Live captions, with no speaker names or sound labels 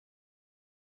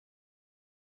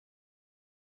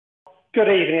Good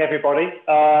evening, everybody.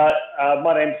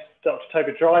 My name's Dr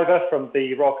Toby Driver from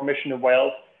the Royal Commission in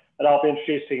Wales, and I'll be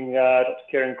introducing Dr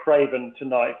Kieran Craven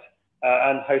tonight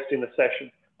and hosting the session.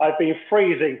 I've been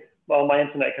freezing on my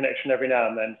internet connection every now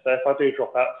and then, so if I do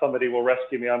drop out, somebody will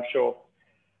rescue me, I'm sure.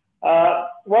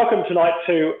 Welcome tonight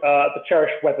to the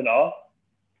CHERISH webinar.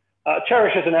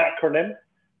 CHERISH is an acronym.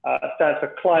 It stands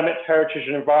for Climate, Heritage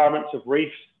and Environments of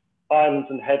Reefs, Islands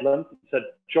and Headlands. It's a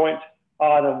joint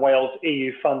Ireland and Wales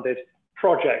EU-funded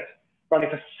project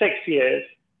running for 6 years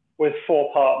with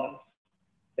 4 partners.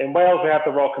 In Wales, we have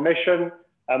the Royal Commission,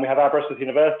 and we have Aberystwyth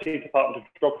University, Department of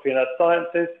Geography and Earth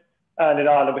Sciences, and in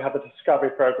Ireland, we have the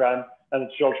Discovery Programme and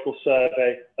the Geological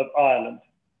Survey of Ireland.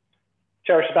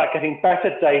 CHERISH is about getting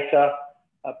better data,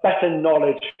 better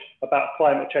knowledge about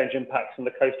climate change impacts on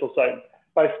the coastal zone,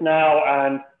 both now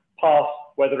and past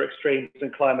weather extremes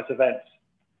and climate events.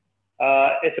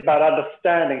 It's about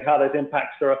understanding how those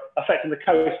impacts are affecting the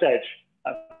coast edge,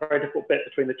 a very difficult bit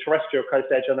between the terrestrial coast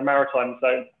edge and the maritime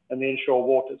zone and the inshore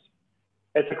waters.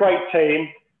 It's a great team.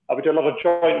 We do a lot of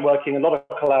joint working, a lot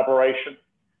of collaboration.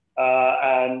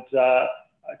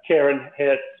 Kieran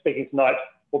here speaking tonight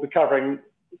will be covering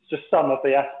just some of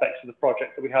the aspects of the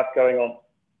project that we have going on.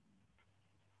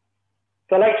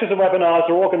 The lectures and webinars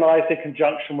are organised in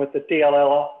conjunction with the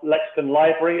DLR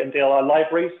Library and DLR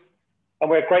Libraries,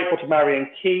 and we're grateful to Marion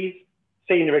Keys,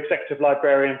 Senior Executive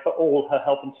Librarian, for all her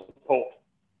help and support.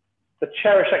 The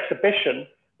CHERISH exhibition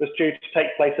was due to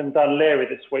take place in Dunleary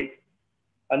this week,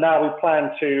 and now we plan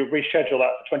to reschedule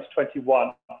that for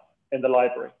 2021 in the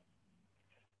library.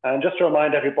 And just to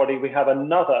remind everybody, we have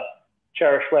another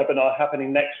CHERISH webinar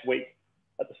happening next week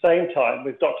at the same time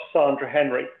with Dr. Sandra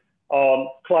Henry on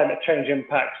climate change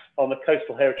impacts on the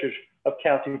coastal heritage of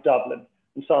County Dublin,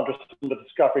 and Sandra's from the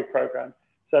Discovery Programme.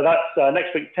 So that's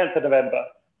next week, 10th of November.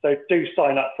 So do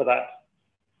sign up for that.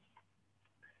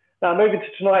 Now, moving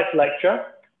to tonight's lecture,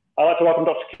 I'd like to welcome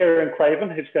Dr. Kieran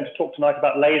Craven, who's going to talk tonight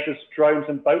about lasers, drones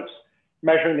and boats,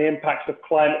 measuring the impacts of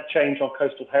climate change on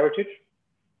coastal heritage.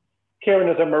 Kieran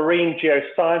is a marine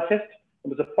geoscientist and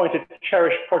was appointed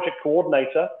CHERISH Project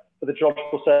Coordinator for the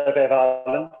Geological Survey of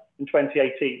Ireland in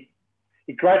 2018.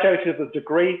 He graduated with a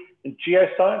degree in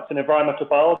geoscience and environmental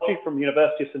biology from the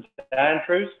University of St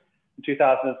Andrews in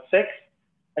 2006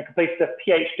 and completed a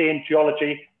PhD in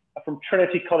geology from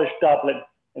Trinity College Dublin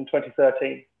in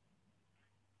 2013.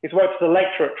 He's worked as a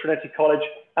lecturer at Trinity College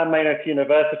and Maynooth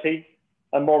University,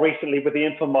 and more recently with the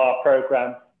Infomar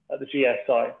programme at the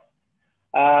GSI.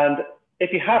 And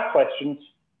if you have questions,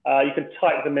 you can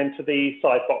type them into the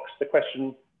side box, the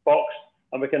question box,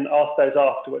 and we can ask those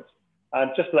afterwards.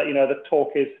 And just to let you know, the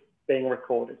talk is being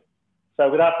recorded.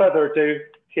 So without further ado,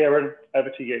 Kieran, over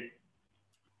to you.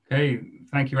 Okay,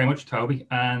 thank you very much, Toby,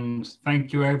 and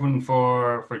thank you everyone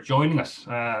for joining us.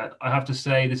 I have to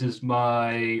say this is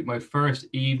my first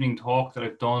evening talk that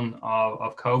I've done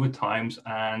of COVID times,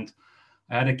 and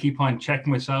I had to keep on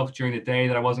checking myself during the day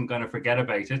that I wasn't going to forget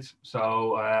about it.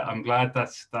 So I'm glad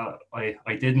that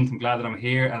I didn't. I'm glad that I'm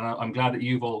here, and I'm glad that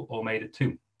you've all made it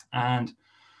too. And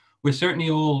we're certainly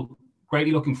all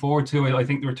greatly looking forward to it. I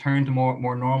think the return to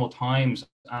more normal times.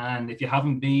 And if you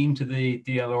haven't been to the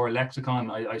DLR Lexicon,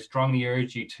 I strongly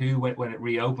urge you to when it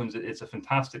reopens. It's a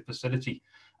fantastic facility,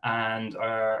 and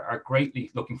are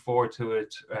greatly looking forward to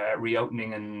it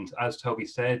reopening. And as Toby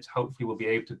said, hopefully we'll be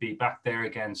able to be back there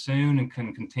again soon and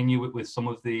can continue with some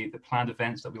of the planned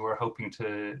events that we were hoping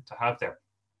to have there.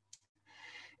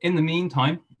 In the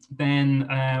meantime, then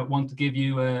I want to give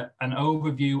you an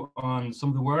overview on some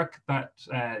of the work that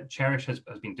CHERISH has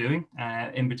been doing.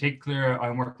 In particular,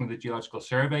 I'm working with the Geological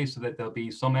Survey, so that there'll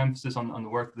be some emphasis on the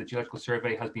work that the Geological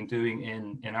Survey has been doing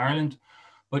in Ireland.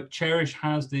 But CHERISH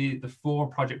has the 4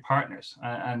 project partners.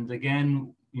 And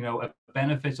again, you know, a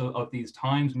benefit of these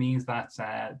times means that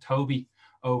Toby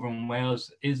over in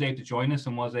Wales is able to join us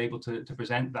and was able to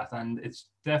present that. And it's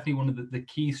definitely one of the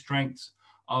key strengths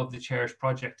of the CHERISH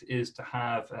project is to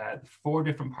have 4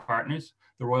 different partners: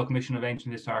 the Royal Commission of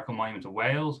Ancient Historical Monuments of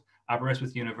Wales,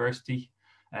 Aberystwyth University,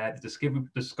 the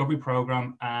Discovery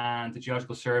Programme and the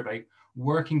Geological Survey,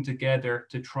 working together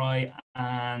to try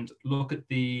and look at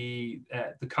the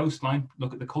coastline,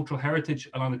 look at the cultural heritage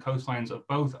along the coastlines of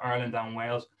both Ireland and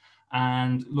Wales,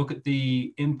 and look at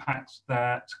the impacts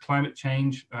that climate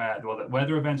change, that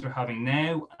weather events are having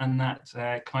now, and that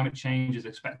climate change is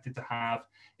expected to have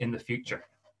in the future.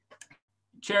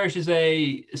 CHERISH is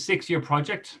a 6-year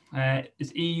project.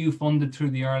 It's EU funded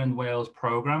through the Ireland-Wales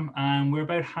programme, and we're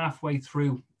about halfway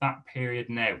through that period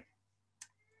now.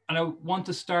 And I want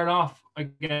to start off, I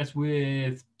guess,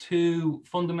 with 2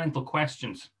 fundamental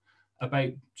questions about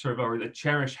or that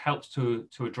CHERISH helps to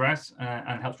address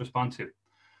and helps respond to.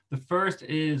 The first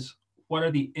is, what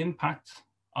are the impacts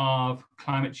of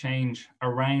climate change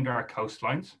around our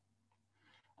coastlines?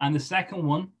 And the second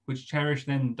one, which CHERISH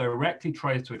then directly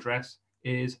tries to address,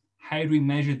 is how do we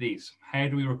measure these? How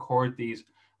do we record these?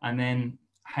 And then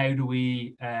how do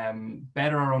we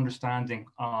better our understanding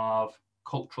of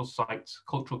cultural sites,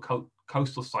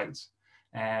 coastal sites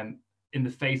in the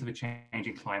face of a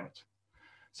changing climate?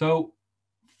 So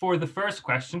for the first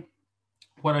question,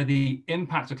 what are the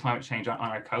impacts of climate change on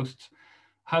our coasts?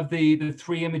 Have the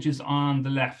three images on the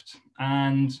left.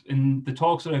 And in the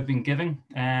talks that I've been giving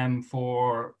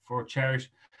for CHERISH,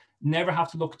 never have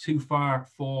to look too far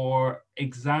for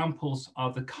examples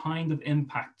of the kind of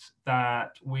impact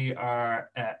that we are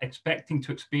expecting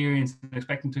to experience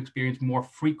more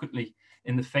frequently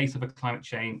in the face of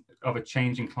a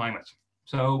changing climate.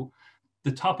 So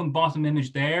the top and bottom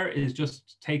image there is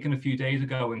just taken a few days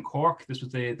ago in Cork. This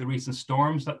was the recent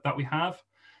storms that we have,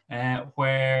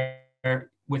 where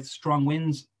with strong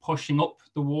winds pushing up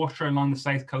the water along the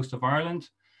south coast of Ireland,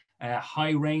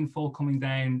 high rainfall coming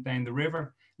down the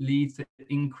river leads to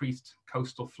increased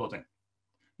coastal flooding.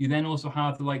 You then also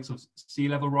have the likes of sea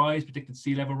level rise, predicted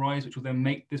sea level rise, which will then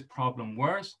make this problem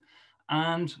worse.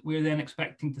 And we're then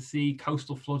expecting to see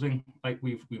coastal flooding, like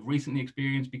we've recently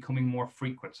experienced, becoming more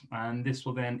frequent. And this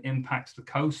will then impact the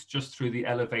coast just through the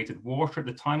elevated water at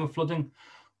the time of flooding,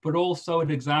 but also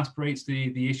it exasperates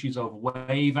the issues of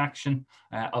wave action,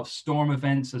 of storm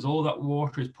events, as all that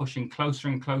water is pushing closer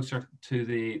and closer to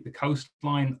the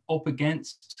coastline, up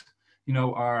against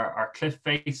our cliff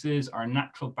faces, our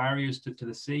natural barriers to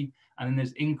the sea. And then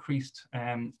there's increased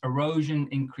erosion,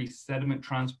 increased sediment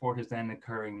transport is then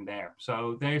occurring there.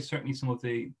 So there's certainly some of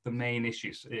the main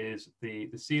issues, is the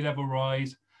sea level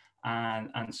rise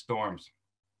and storms.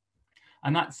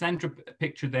 And that center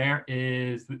picture there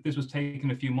is, this was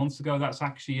taken a few months ago. That's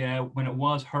actually when it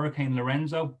was Hurricane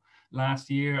Lorenzo last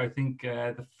year. I think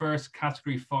the first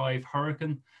Category 5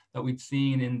 hurricane that we'd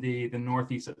seen in the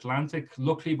Northeast Atlantic.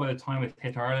 Luckily, by the time it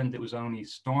hit Ireland, it was only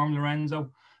Storm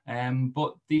Lorenzo.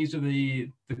 But these are the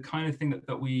kind of thing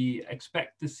that we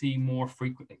expect to see more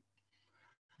frequently.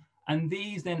 And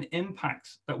these then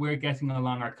impacts that we're getting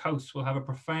along our coasts will have a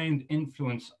profound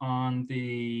influence on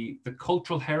the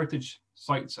cultural heritage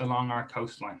sites along our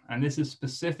coastline. And this is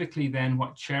specifically then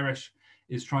what CHERISH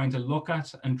is trying to look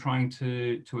at and trying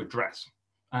to address.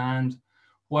 And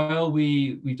while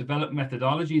we develop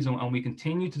methodologies and we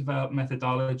continue to develop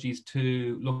methodologies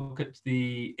to look at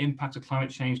the impact of climate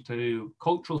change to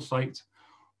cultural sites,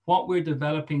 what we're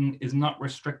developing is not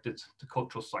restricted to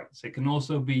cultural sites. It can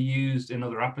also be used in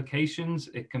other applications.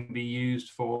 It can be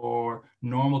used for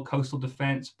normal coastal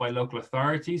defense by local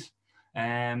authorities,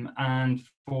 and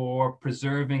for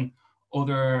preserving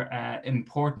other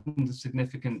important and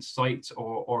significant sites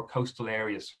or coastal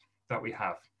areas that we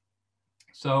have.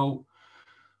 So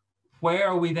where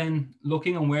are we then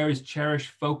looking, and where is CHERISH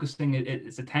focusing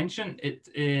its attention? It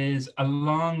is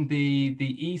along the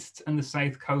east and the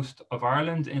south coast of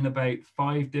Ireland in about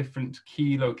 5 different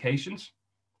key locations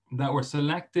that were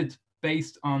selected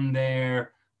based on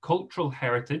their cultural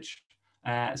heritage,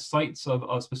 sites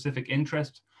of specific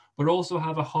interest, but also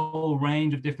have a whole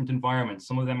range of different environments.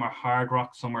 Some of them are hard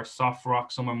rock, some are soft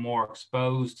rock, some are more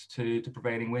exposed to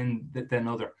prevailing wind than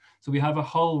other. So we have a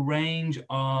whole range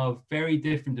of very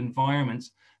different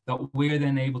environments that we're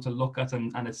then able to look at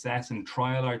and assess and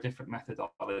trial our different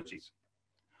methodologies.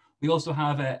 We also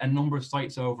have a number of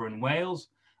sites over in Wales,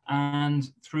 and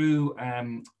through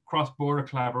cross-border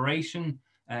collaboration,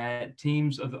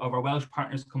 teams of our Welsh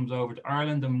partners comes over to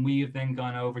Ireland, and we have then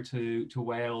gone over to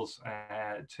Wales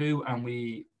too, and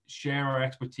we share our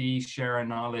expertise, share our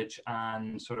knowledge,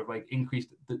 and sort of like increase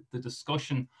the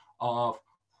discussion of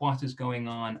what is going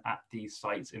on at these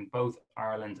sites in both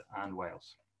Ireland and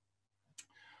Wales.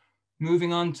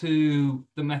 Moving on to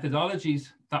the methodologies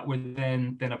that we're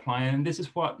then applying, and this is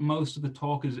what most of the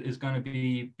talk is going to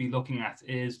be looking at,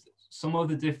 is some of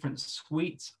the different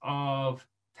suites of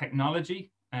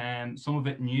technology, some of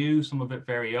it new, some of it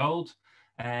very old,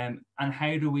 and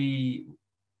how do we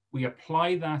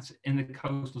apply that in the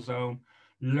coastal zone,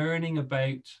 learning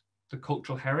about the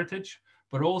cultural heritage,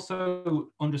 but also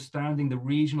understanding the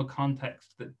regional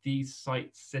context that these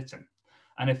sites sit in.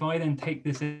 And if I then take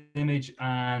this image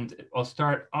and I'll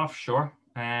start offshore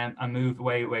and move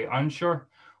way onshore,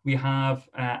 we have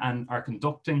and are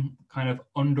conducting kind of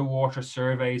underwater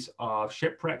surveys of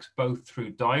shipwrecks, both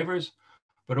through divers,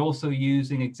 but also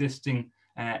using existing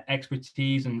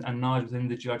expertise and knowledge within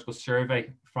the Geological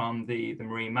Survey from the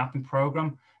marine mapping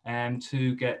program,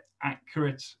 to get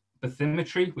accurate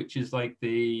bathymetry, which is like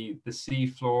the sea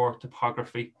floor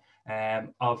topography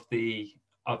of the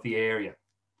area.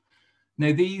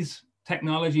 Now, these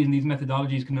technologies and these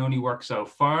methodologies can only work so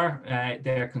far.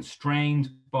 They're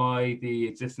constrained by the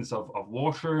existence of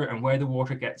water, and where the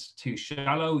water gets too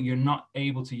shallow, you're not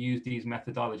able to use these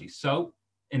methodologies. So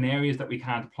in areas that we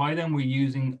can't apply them, we're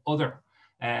using other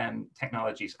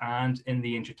technologies. And in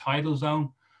the intertidal zone,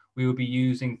 we will be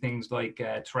using things like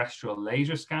terrestrial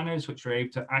laser scanners, which are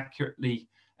able to accurately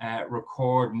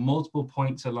record multiple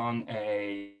points along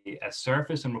a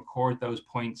surface and record those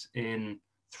points in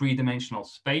three-dimensional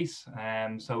space.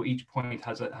 So each point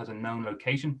has a known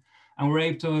location, and we're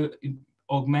able to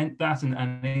augment that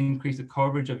and increase the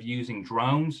coverage of using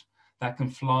drones that can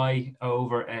fly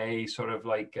over a sort of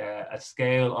like a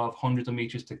scale of hundreds of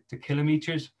meters to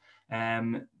kilometers,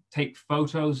 take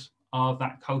photos of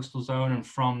that coastal zone, and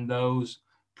from those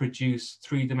produce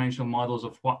three-dimensional models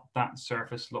of what that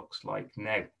surface looks like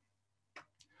now.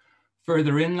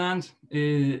 Further inland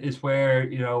is where,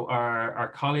 you know,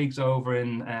 our colleagues over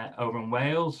in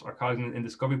Wales, our colleagues in the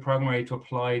Discovery Programme, are able to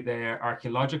apply their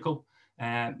archaeological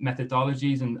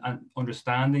methodologies and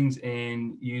understandings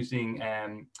in using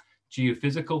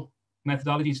geophysical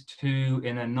methodologies to,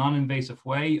 in a non-invasive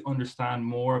way, understand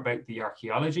more about the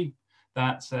archaeology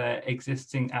that's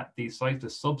existing at these sites, the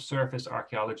subsurface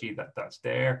archaeology that's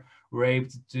there. We're able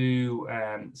to do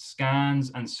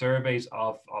scans and surveys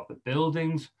of the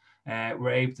buildings. We're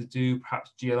able to do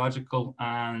perhaps geological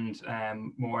and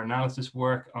more analysis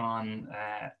work on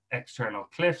external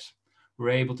cliffs.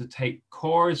 We're able to take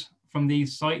cores from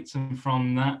these sites, and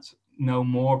from that know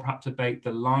more perhaps about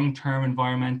the long-term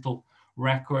environmental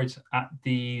records at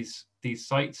these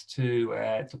sites to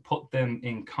put them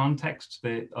in context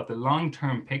of the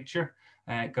long-term picture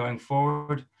going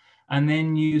forward. And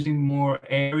then using more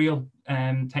aerial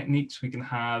techniques, we can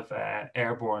have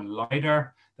airborne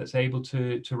LiDAR that's able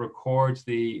to record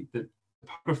the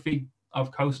topography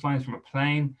of coastlines from a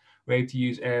plane. We're able to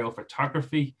use aerial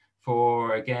photography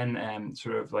for, again,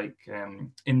 sort of like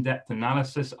in-depth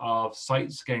analysis of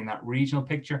sites, getting that regional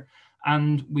picture.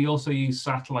 And we also use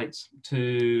satellites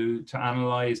to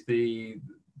analyze the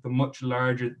much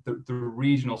larger, the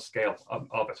regional scale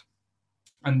of it.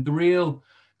 And the real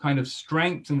kind of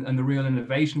strength and the real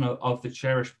innovation of the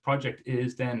CHERISH project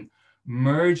is then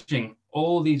merging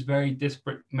all these very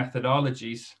disparate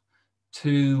methodologies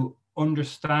to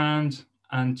understand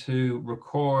and to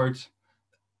record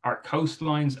our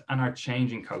coastlines and our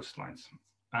changing coastlines.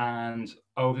 And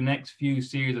over the next few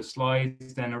series of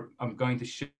slides, then I'm going to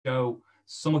show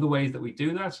some of the ways that we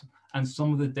do that and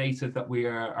some of the data that we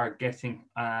are getting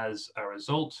as a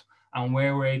result, and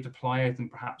where we're able to apply it and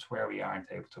perhaps where we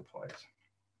aren't able to apply it.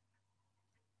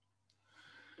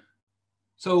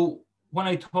 So when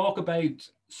I talk about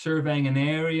surveying an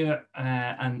area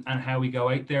and how we go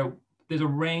out there, there's a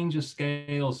range of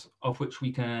scales of which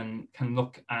we can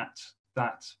look at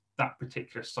that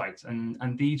particular site.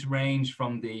 And these range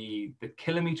from the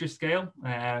kilometer scale,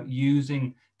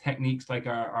 using techniques like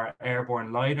our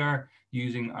airborne LiDAR,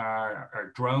 using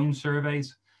our drone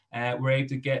surveys. We're able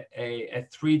to get a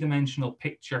three-dimensional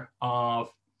picture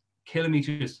of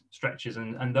kilometers stretches.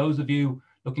 And those of you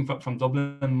looking from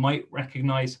Dublin might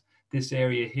recognize this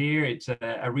area here. It's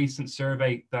a recent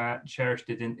survey that CHERISH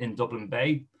did in Dublin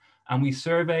Bay. And we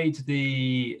surveyed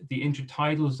the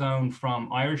intertidal zone from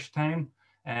Irishtown,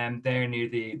 there near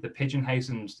the pigeon house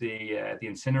and the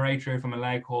incinerator, if I'm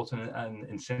allowed to call it an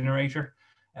incinerator,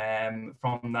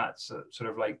 from that sort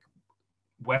of like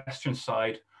western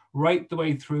side, right the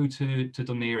way through to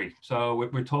Dunleary. So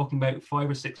we're talking about 5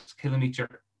 or 6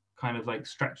 kilometer kind of like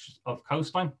stretch of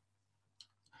coastline.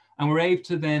 And we're able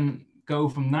to then go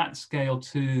from that scale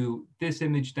to this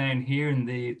image down here in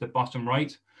the bottom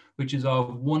right, which is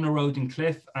of one eroding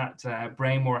cliff at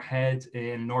Braemore Head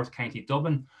in North County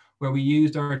Dublin, where we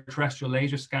used our terrestrial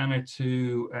laser scanner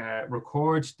to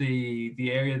record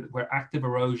the area where active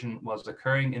erosion was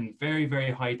occurring in very,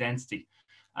 very high density.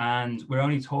 And we're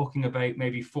only talking about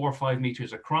maybe 4 or 5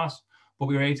 meters across, but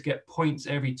we were able to get points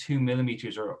every 2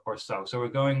 millimeters or so. So we're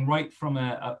going right from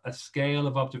a scale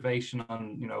of observation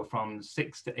on, you know, from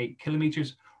 6 to 8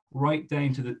 kilometers, right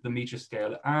down to the meter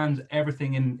scale and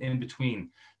everything in between,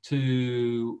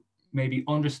 to maybe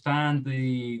understand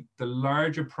the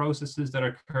larger processes that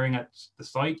are occurring at the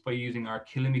site by using our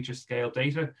kilometer scale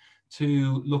data,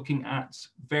 to looking at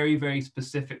very, very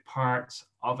specific parts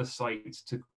of a site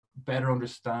to better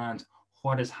understand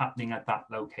what is happening at that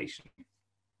location.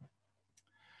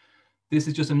 This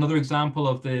is just another example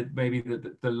of maybe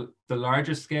the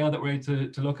larger scale that we're able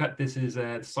to look at. This is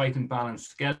a site in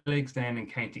Ballinskellig down in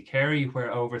County Kerry,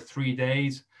 where over 3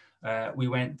 days we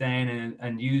went down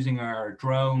and using our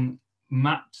drone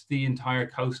mapped the entire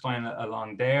coastline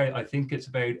along there. I think it's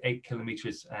about 8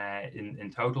 kilometers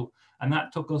in total, and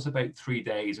that took us about 3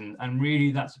 days. And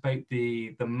really, that's about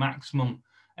the maximum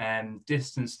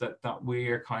distance that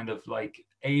we're kind of like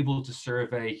able to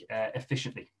survey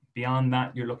efficiently. Beyond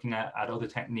that, you're looking at other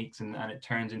techniques, and it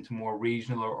turns into more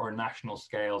regional or national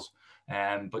scales.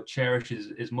 But CHERISH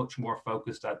is much more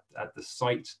focused at the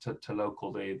site to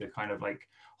local, the kind of like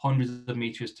hundreds of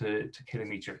meters to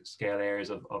kilometer scale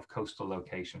areas of coastal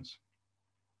locations.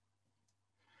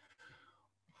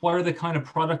 What are the kind of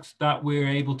products that we're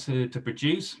able to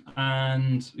produce?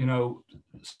 And, you know,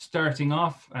 starting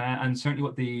off, and certainly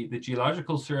what the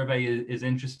Geological Survey is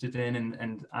interested in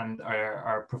and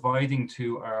are providing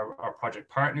to our project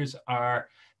partners are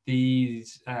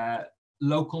these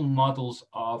local models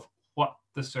of what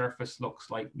the surface looks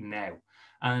like now.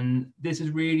 And this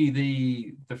is really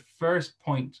the first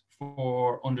point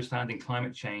for understanding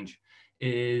climate change,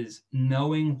 is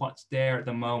knowing what's there at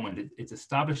the moment. It's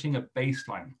establishing a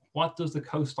baseline. What does the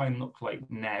coastline look like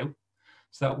now?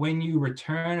 So that when you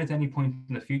return at any point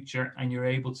in the future and you're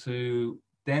able to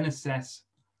then assess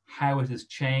how it has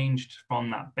changed from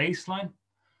that baseline.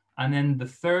 And then the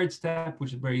third step,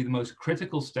 which is really the most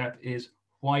critical step, is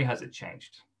why has it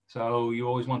changed? So you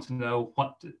always want to know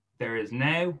what there is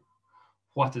now,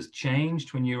 what has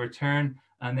changed when you return,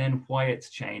 and then why it's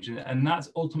changed. And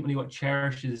that's ultimately what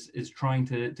CHERISH is trying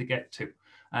to get to.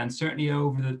 And certainly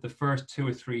over the first 2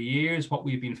 or 3 years, what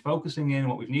we've been focusing in,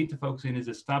 what we need to focus in, is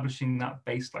establishing that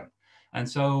baseline. And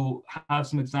so I have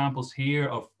some examples here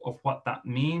of what that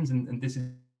means. And this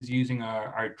is using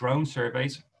our drone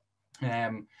surveys.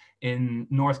 In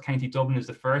North County Dublin is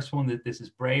the first one. That this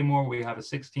is Braemore. We have a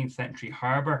 16th century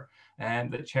harbour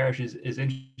that CHERISH is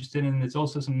interested in. There's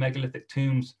also some megalithic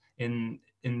tombs in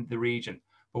the region.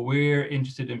 But we're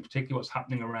interested in particularly what's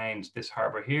happening around this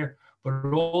harbour here,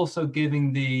 but also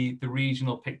giving the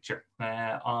regional picture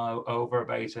over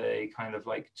about a kind of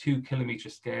like 2 kilometre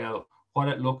scale, what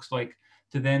it looks like,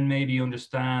 to then maybe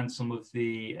understand some of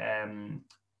the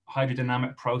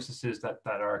hydrodynamic processes that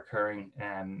are occurring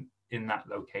in that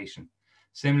location.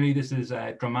 Similarly, this is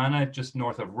Dromanna, just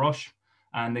north of Rush.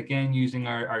 And again, using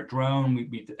our drone,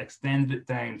 we extended it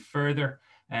down further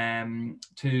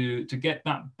to get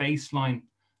that baseline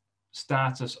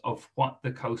status of what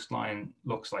the coastline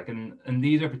looks like. And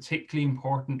these are particularly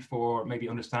important for maybe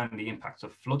understanding the impacts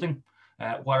of flooding.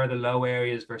 What are the low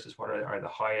areas versus what are the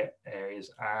high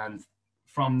areas? And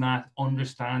from that,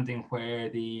 understanding where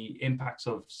the impacts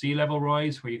of sea level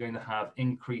rise, where you're going to have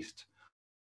increased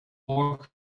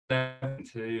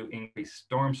to increase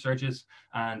storm surges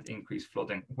and increased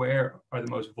flooding. Where are the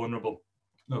most vulnerable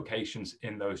locations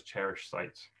in those CHERISH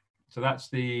sites? So that's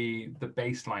the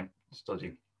baseline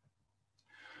study.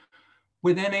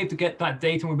 We're then able to get that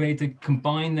data and we're able to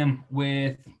combine them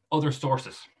with other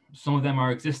sources. Some of them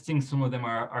are existing, some of them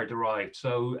are derived.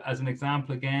 So as an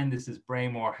example, again, this is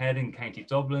Braemore Head in County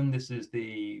Dublin. This is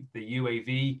the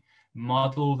UAV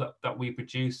model that we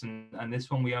produce, and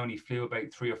this one we only flew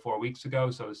about 3 or 4 weeks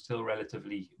ago, so it's still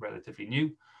relatively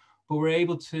new. But we're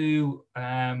able to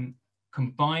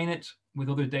combine it with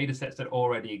other data sets that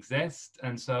already exist.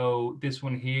 And so this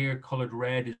one here, colored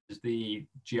red, is the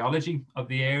geology of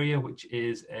the area, which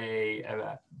is a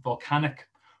volcanic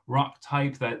rock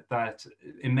type that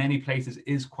in many places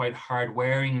is quite hard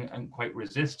wearing and quite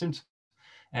resistant.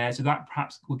 So that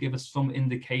perhaps will give us some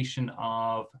indication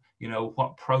of, you know,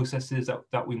 what processes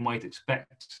that we might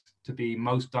expect to be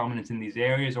most dominant in these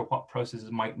areas, or what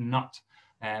processes might not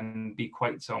be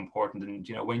quite so important. And,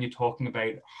 you know, when you're talking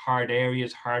about hard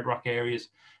areas, hard rock areas,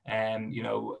 you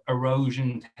know,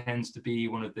 erosion tends to be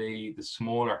one of the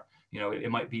smaller, you know, it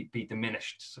might be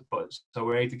diminished. But so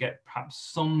we're able to get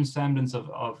perhaps some semblance of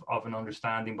an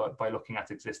understanding by looking at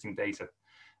existing data.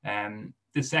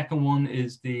 The second one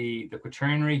is the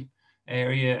Quaternary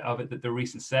area of it, the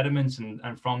recent sediments,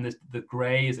 and from this, the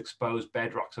grey is exposed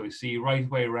bedrock. So we see right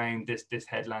away around this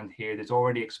headland here, there's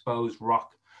already exposed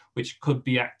rock, which could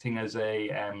be acting as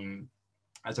a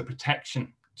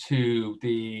protection to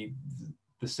the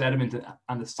sediment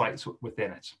and the sites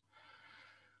within it.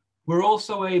 We're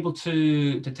also able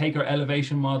to take our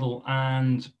elevation model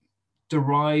and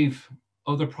derive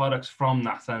other products from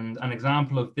that. And an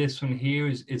example of this one here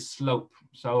is slope.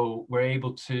 So we're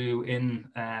able to, in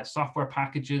software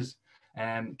packages,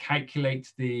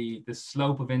 calculate the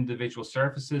slope of individual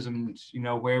surfaces. And, you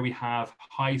know, where we have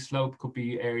high slope could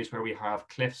be areas where we have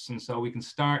cliffs. And so we can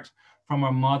start from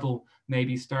our model,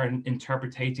 maybe start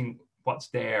interpreting what's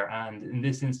there. And in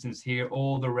this instance here,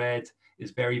 all the red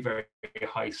is very, very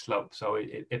high slope. So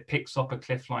it picks up a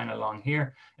cliff line along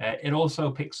here. It also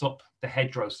picks up the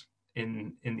hedgerows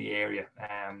in the area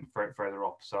further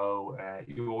up. So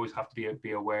you always have to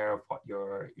be aware of what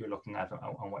you're looking at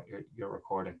and what you're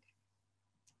recording.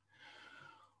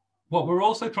 What we're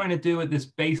also trying to do at this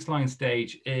baseline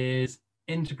stage is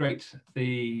integrate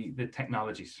the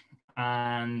technologies,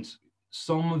 and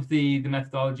some of the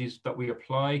methodologies that we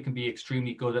apply can be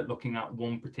extremely good at looking at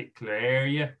one particular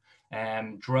area.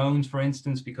 Drones, for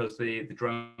instance, because the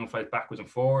drone flies backwards and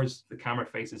forwards, the camera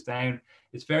faces down.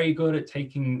 It's very good at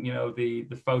taking, you know, the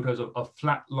photos of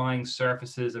flat lying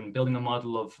surfaces and building a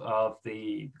model of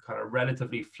the kind of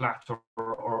relatively flat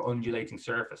or undulating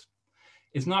surface.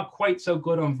 It's not quite so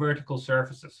good on vertical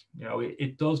surfaces. You know,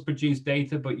 it does produce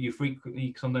data, but you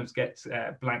frequently sometimes get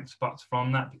blank spots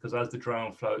from that, because as the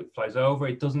drone flies over,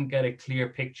 it doesn't get a clear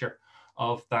picture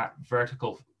of that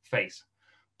vertical face.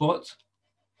 But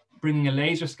bringing a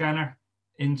laser scanner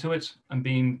into it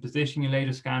and positioning a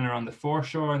laser scanner on the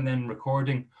foreshore and then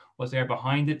recording what's there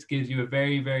behind it gives you a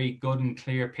very, very good and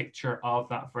clear picture of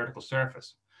that vertical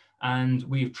surface. And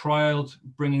we've trialed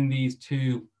bringing these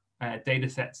two data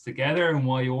sets together, and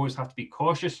why you always have to be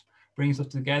cautious bringing stuff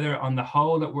together. On the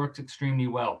whole, it works extremely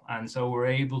well, and so we're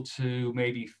able to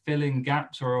maybe fill in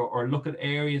gaps or look at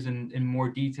areas in more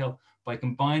detail by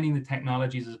combining the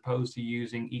technologies as opposed to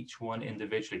using each one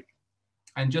individually.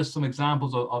 And just some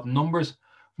examples of numbers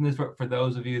from this for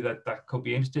those of you that could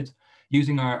be interested.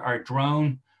 Using our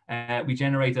drone, we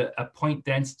generate a point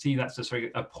density, that's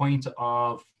a point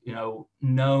of, you know,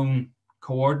 known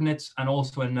coordinates and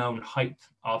also a known height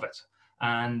of it.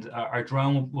 And our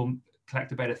drone will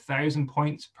collect about 1,000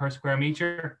 points per square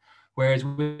meter, whereas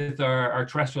with our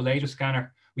terrestrial laser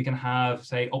scanner, we can have,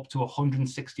 say, up to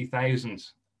 160,000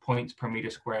 points per meter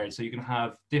squared. So you can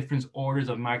have different orders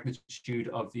of magnitude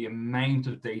of the amount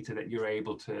of data that you're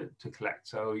able to collect.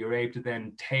 So you're able to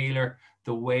then tailor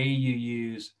the way you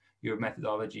use your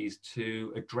methodologies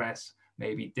to address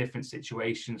maybe different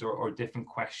situations or different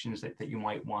questions that you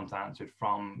might want answered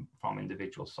from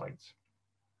individual sites.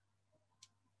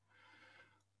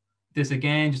 This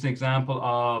again, just an example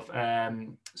of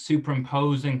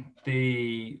superimposing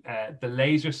the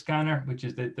laser scanner, which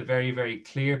is the very, very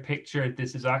clear picture.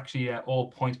 This is actually all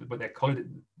points, but they're colored.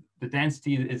 The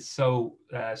density is so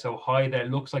high that it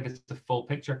looks like it's the full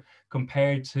picture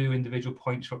compared to individual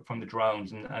points from the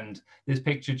drones. And this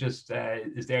picture just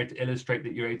is there to illustrate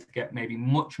that you're able to get maybe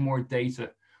much more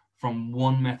data from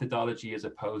one methodology as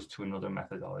opposed to another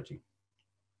methodology.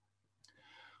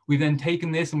 We've then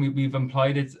taken this and we've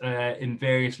applied it in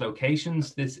various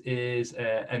locations. This is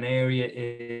an area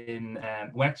in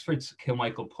Wexford's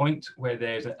Kilmichael Point, where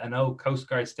there's an old Coast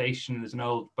Guard station. There's an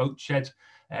old boat shed,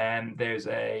 and there's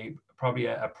probably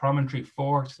a promontory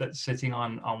fort that's sitting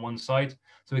on one side.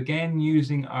 So again,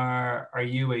 using our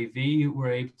UAV,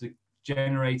 we're able to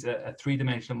generate a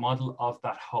three-dimensional model of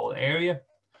that whole area.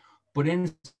 But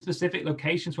in specific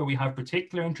locations where we have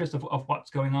particular interest of what's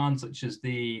going on, such as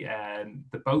the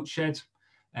boat shed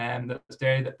that's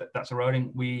there, that's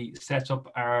eroding, we set up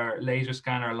our laser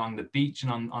scanner along the beach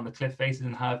and on the cliff faces,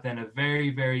 and have then a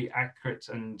very, very accurate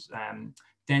and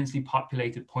densely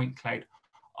populated point cloud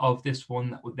of this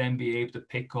one that would then be able to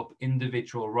pick up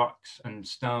individual rocks and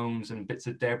stones and bits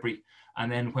of debris. And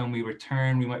then when we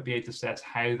return, we might be able to assess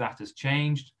how that has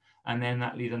changed. And then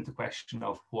that leads into the question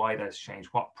of why that's changed,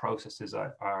 what processes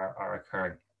are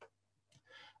occurring.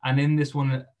 And in this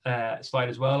one slide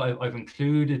as well, I've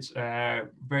included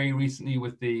very recently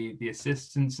with the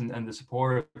assistance and the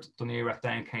support of Dunera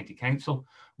Rathdown County Council,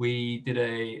 we did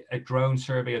a drone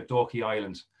survey of Dalkey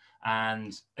Island,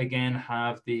 and again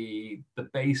have the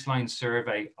baseline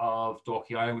survey of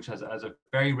Dalkey Island, which has a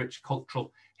very rich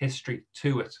cultural history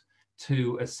to it,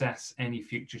 to assess any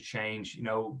future change, you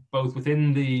know, both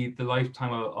within the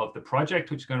lifetime of the project,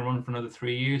 which is going to run for another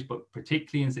 3 years, but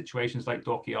particularly in situations like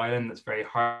Dalkey Island, that's very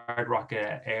hard rock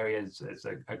area, it's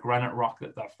a granite rock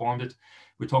that formed it.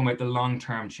 We're talking about the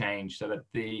long-term change, so that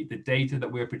the data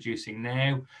that we're producing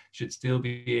now should still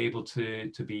be able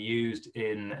to be used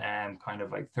in kind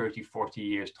of like 30, 40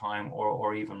 years time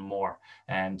or even more,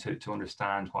 to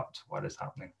understand what is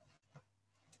happening.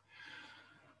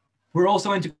 We're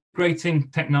also integrating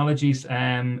technologies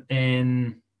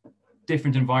in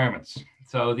different environments.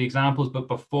 So the examples, but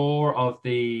before of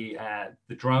the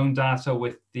drone data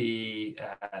with the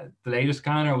laser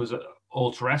scanner was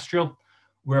all terrestrial.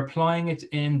 We're applying it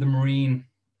in the marine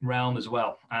realm as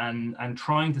well, and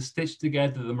trying to stitch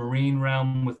together the marine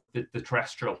realm with the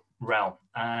terrestrial realm.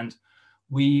 And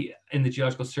we, in the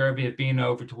Geological Survey, have been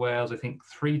over to Wales, I think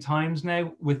 3 times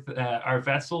now with our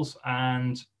vessels,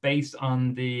 and based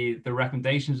on the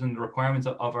recommendations and the requirements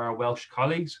of our Welsh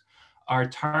colleagues, are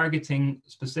targeting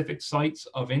specific sites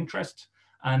of interest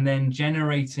and then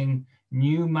generating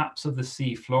new maps of the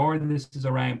sea floor. This is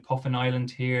around Puffin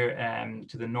Island here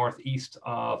to the northeast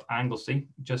of Anglesey,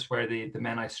 just where the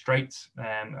Menai Straits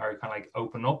are kind of like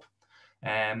open up.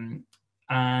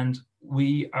 And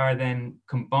we are then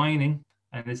combining,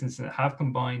 and this instance have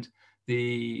combined,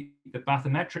 the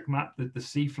bathymetric map, the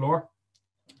seafloor,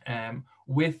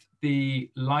 with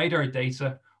the LiDAR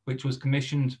data, which was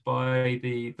commissioned by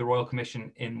the Royal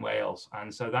Commission in Wales.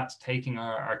 And so that's taking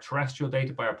our terrestrial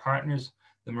data by our partners,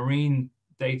 the marine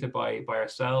data by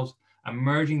ourselves, and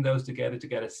merging those together to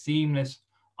get a seamless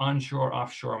onshore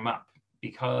offshore map.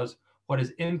 Because what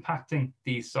is impacting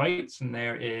these sites, and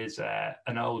there is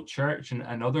an old church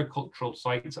and other cultural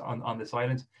sites on this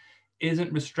island,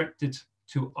 isn't restricted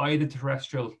to either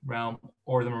terrestrial realm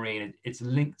or the marine. It's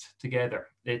linked together.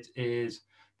 It is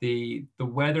the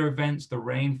weather events, the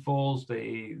rainfalls,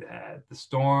 the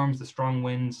storms, the strong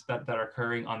winds that are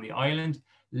occurring on the island,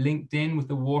 linked in with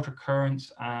the water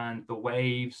currents and the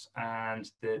waves and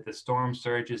the storm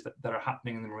surges that are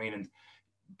happening in the marine.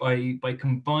 And by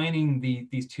combining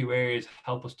these two areas,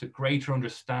 help us to greater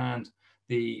understand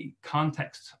the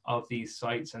context of these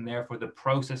sites and therefore the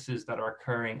processes that are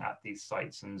occurring at these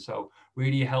sites. And so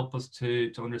really help us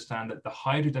to understand that the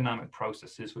hydrodynamic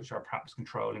processes, which are perhaps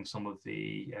controlling some of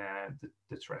the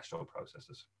terrestrial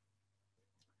processes.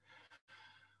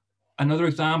 Another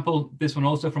example, this one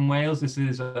also from Wales, this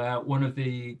is one of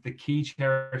the key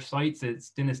CHERISH sites.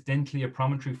 It's Dinas Dintley, a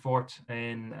promontory fort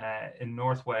in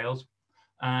North Wales,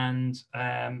 and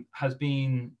has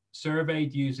been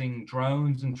surveyed using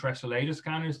drones and terrestrial radar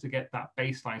scanners to get that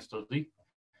baseline study.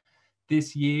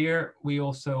 This year, we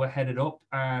also headed up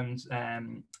and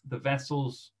the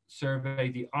vessels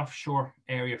surveyed the offshore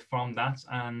area from that,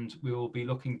 and we will be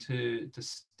looking to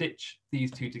stitch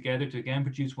these two together to again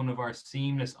produce one of our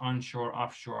seamless onshore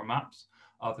offshore maps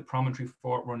of the promontory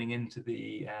fort running into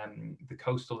the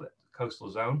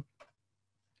coastal zone.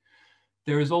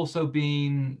 There has also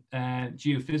been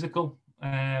geophysical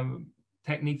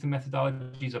techniques and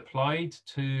methodologies applied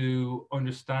to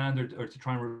understand or to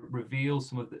try and reveal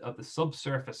some of the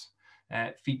subsurface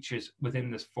features within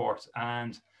this fort.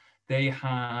 And they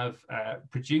have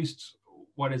produced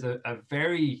what is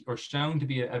shown to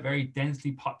be a very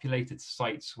densely populated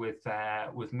sites with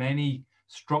many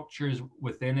structures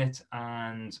within it,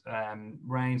 and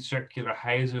round circular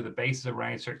houses, the bases of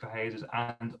round circular houses,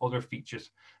 and other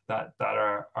features that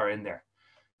are in there.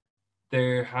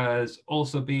 There has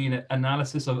also been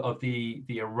analysis of the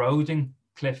eroding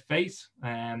cliff face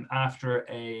after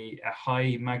a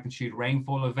high magnitude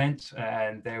rainfall event,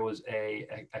 and there was a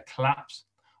collapse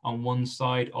on one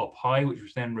side up high, which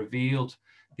was then revealed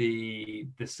the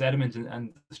sediment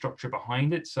and the structure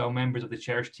behind it. So members of the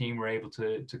CHERISH team were able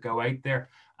to go out there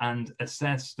and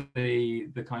assess the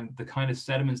kind of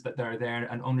sediments that are there,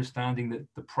 and understanding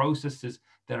the processes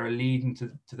that are leading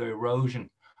to the erosion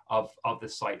of the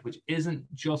site, which isn't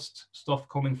just stuff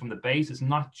coming from the base. It's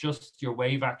not just your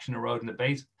wave action eroding the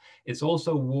base. It's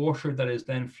also water that is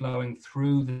then flowing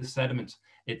through the sediment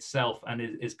itself and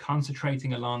is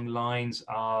concentrating along lines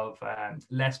of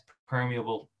less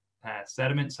permeable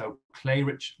sediment, so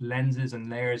clay-rich lenses and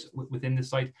layers within the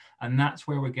site, and that's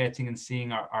where we're getting and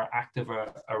seeing our active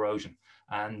erosion.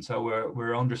 And so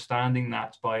we're understanding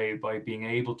that by being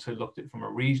able to look at it from a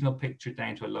regional picture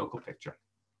down to a local picture.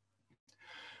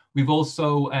 We've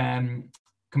also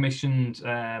commissioned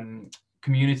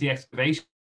community excavation.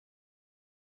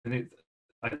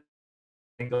 I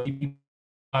think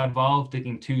involved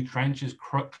digging 2 trenches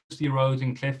across the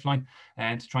eroding cliff line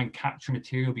and to try and capture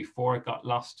material before it got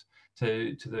lost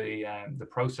to the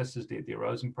processes, the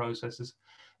erosion processes.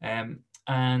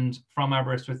 And from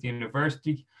Aberystwyth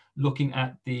University, looking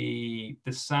at the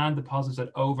sand deposits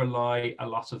that overlie a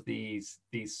lot of these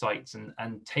sites,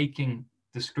 and taking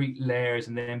discrete layers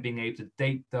and then being able to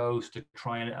date those to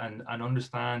try and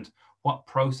understand what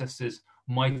processes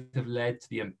might have led to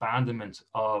the abandonment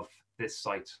of this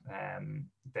site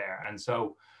there. And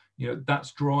so, you know,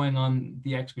 that's drawing on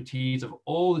the expertise of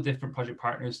all the different project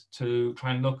partners to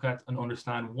try and look at and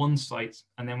understand one site,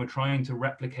 and then we're trying to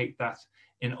replicate that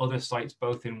in other sites,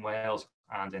 both in Wales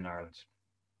and in Ireland.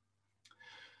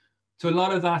 So a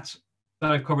lot of that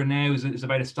I've covered now is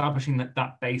about establishing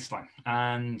that baseline.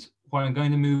 And what I'm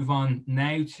going to move on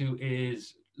now to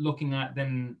is looking at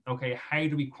then, okay, how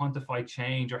do we quantify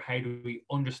change, or how do we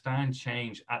understand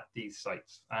change at these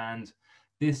sites? And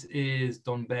this is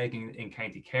Dunbeg in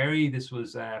County Kerry. This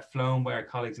was flown by our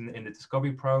colleagues in the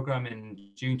Discovery Programme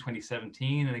in June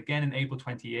 2017, and again in April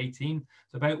 2018,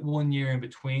 so about 1 year in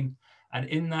between. And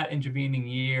in that intervening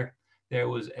year, there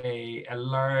was a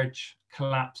large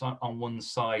collapse on one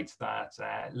side that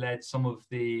led some of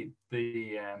the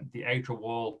outer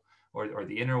wall, or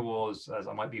the inner walls, as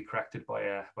I might be corrected by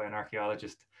an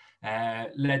archaeologist,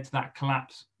 led to that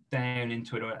collapse down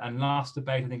into it, and lost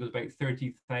about, I think it was about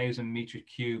 30,000 meters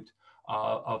cubed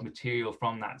of material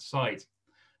from that site.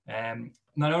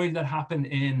 Not only did that happen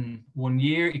in 1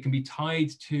 year, it can be tied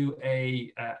to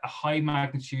a high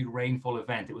magnitude rainfall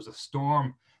event. It was a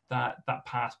storm that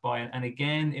passed by, and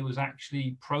again, it was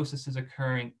actually processes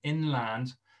occurring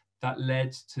inland that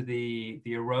led to the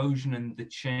erosion and the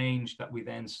change that we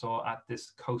then saw at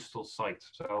this coastal site.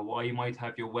 So while you might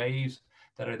have your waves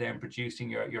that are then producing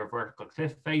your vertical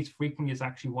cliff face, frequently it's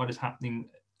actually what is happening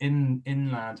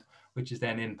inland, which is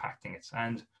then impacting it.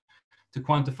 And to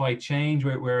quantify change,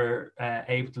 we're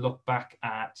able to look back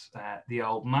at the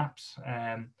old maps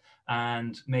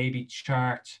and maybe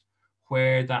chart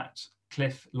where that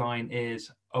cliff line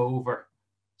is over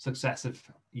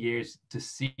successive years to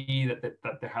see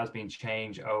that there has been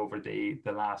change over the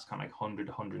last kind of like 100,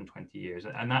 120 years.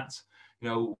 And that's,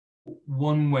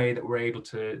 one way that we're able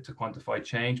to quantify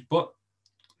change. But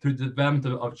through the development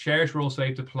of CHERISH, we're also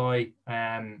able to apply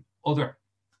other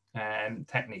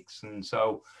techniques. And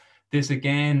so this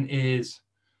again is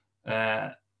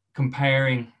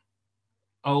comparing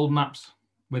old maps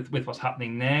with what's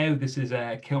happening now. This is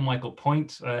Kilmichael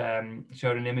Point,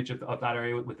 showed an image of that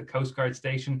area with the Coast Guard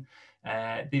station.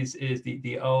 This is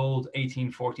the old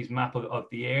 1840s map of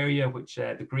the area, which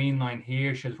the green line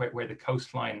here shows where the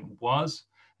coastline was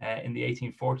in the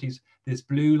 1840s. This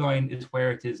blue line is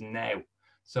where it is now.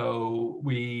 So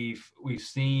we've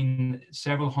seen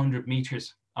several hundred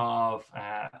meters of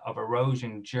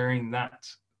erosion during that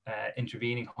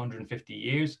intervening 150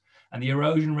 years, and the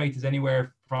erosion rate is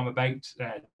anywhere from about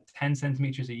 10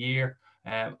 centimeters a year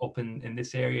up in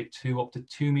this area to up to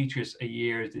 2 meters a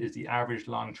year is the average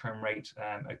long-term rate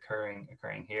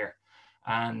occurring here.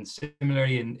 And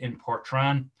similarly in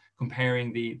Portrane,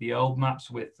 comparing the old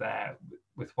maps with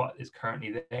what is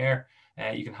currently there,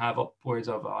 you can have upwards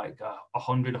of like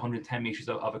 100, 110 meters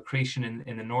of accretion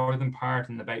in the northern part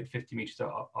and about 50 meters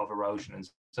of erosion. And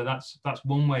so that's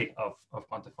one way of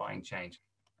quantifying change.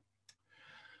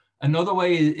 Another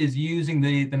way is using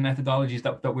the methodologies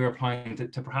that we're applying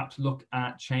to perhaps look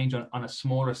at change on a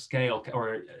smaller scale,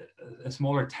 or a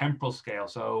smaller temporal scale.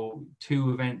 So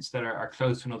two events that are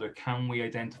close to another, can we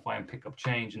identify and pick up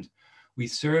change? And we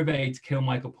surveyed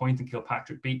Kilmichael Point and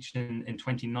Kilpatrick Beach in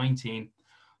 2019,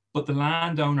 but the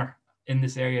landowner in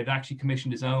this area had actually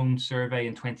commissioned his own survey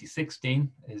in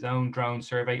 2016, his own drone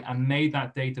survey, and made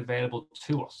that data available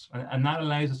to us. And that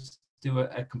allows us to do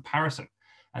a comparison.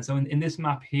 And so in this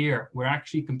map here, we're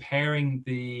actually comparing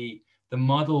the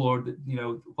model, or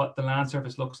what the land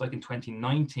surface looks like in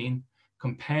 2019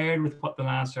 compared with what the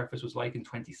land surface was like in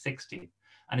 2016.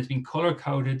 And it's been color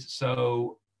coded,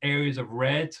 so areas of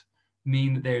red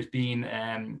mean that there's been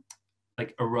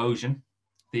like erosion,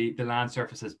 the land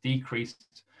surface has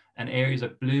decreased, and areas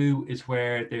of blue is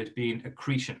where there's been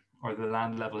accretion, or the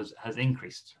land level has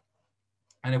increased.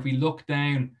 And if we look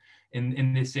down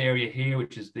in this area here,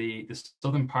 which is the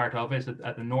southern part of it,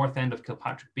 at the north end of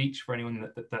Kilpatrick Beach, for anyone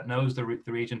that knows the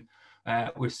region,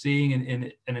 we're seeing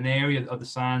in an area of the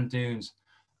sand dunes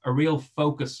a real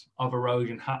focus of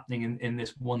erosion happening in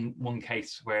this one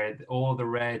case, where all the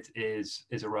red is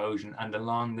erosion, and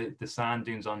along the sand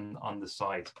dunes on the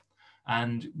side.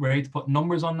 And we're able to put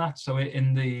numbers on that. So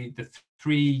in the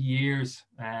 3 years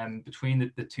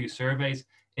between the two surveys,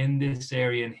 in this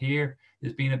area and here,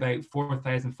 there's been about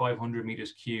 4,500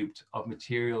 meters cubed of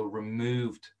material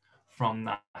removed from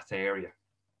that area.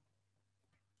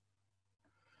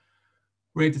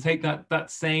 We're able to take that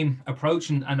same approach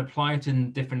and apply it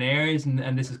in different areas.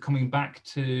 And this is coming back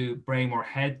to Braemore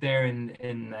Head there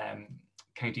in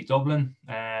County Dublin.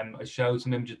 I showed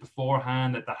some images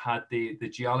beforehand that had the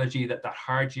geology, that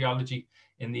hard geology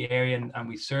in the area, and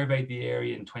we surveyed the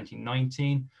area in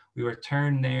 2019. We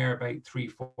returned there about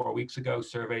 3-4 weeks ago,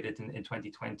 surveyed it in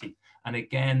 2020. And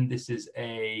again, this is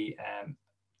a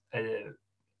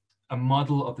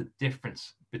model of the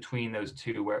difference between those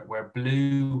two, where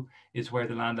blue is where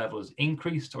the land level is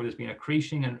increased, or there's been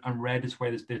accretion, and red is where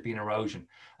there's been erosion.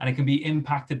 And it can be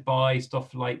impacted by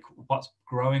stuff like what's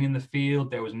growing in the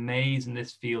field. There was maize in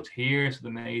this field here, so the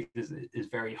maize is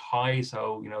very high,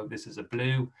 so this is a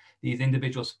blue. These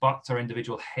individual spots are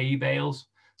individual hay bales,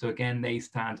 so again, they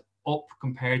stand up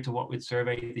compared to what we'd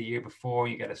surveyed the year before.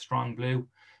 You get a strong blue.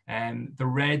 The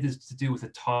red is to do with the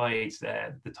tides.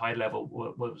 The tide level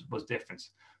was different.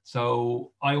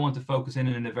 So I want to focus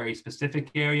in a very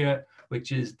specific area,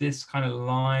 which is this kind of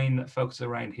line that focuses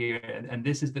around here. And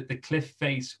this is the cliff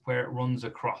face where it runs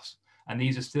across. And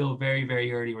these are still very,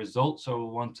 very early results. So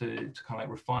we want to kind of like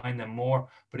refine them more.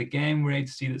 But again, we're able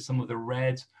to see that some of the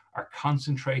reds are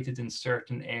concentrated in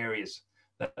certain areas.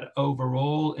 That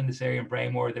overall in this area in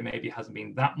Braemore, there maybe hasn't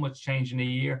been that much change in a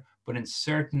year, but in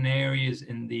certain areas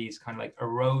in these kind of like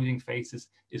eroding faces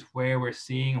is where we're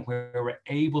seeing and where we're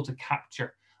able to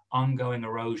capture ongoing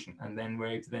erosion. And then we're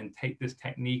able to then take this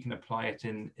technique and apply it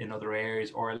in other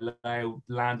areas, or allow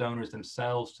landowners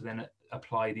themselves to then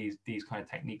apply these kind of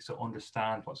techniques to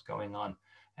understand what's going on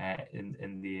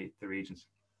in the regions.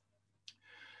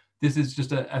 This is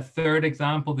just a third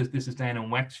example. This is down in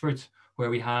Wexford, where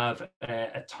we have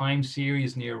a time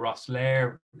series near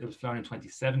Rosslare. It was flown in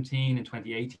 2017, in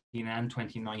 2018, and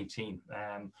 2019.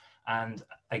 And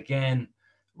again,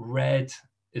 red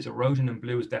is erosion and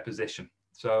blue is deposition.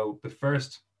 So the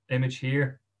first image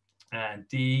here,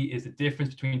 D is the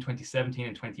difference between 2017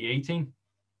 and 2018.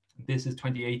 This is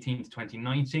 2018 to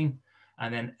 2019.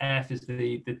 And then F is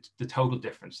the total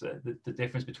difference, the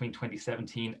difference between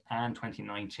 2017 and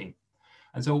 2019.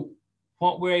 And so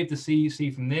what we're able to see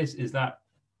from this is that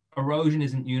erosion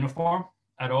isn't uniform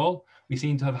at all. We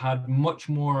seem to have had much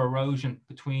more erosion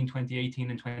between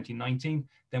 2018 and 2019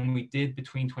 than we did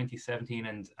between 2017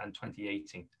 and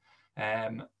 2018.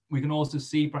 We can also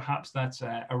see perhaps that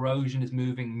erosion is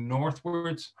moving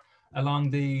northwards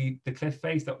along the cliff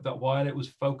face, that while it was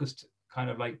focused kind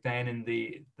of like down in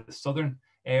the southern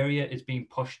area, is being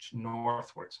pushed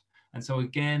northwards. And so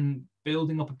again,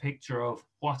 building up a picture of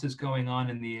what is going on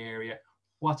in the area,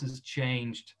 what has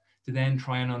changed, to then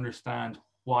try and understand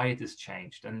why it has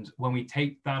changed. And when we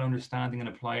take that understanding and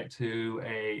apply it to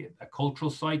a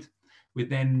cultural site, we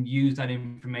then use that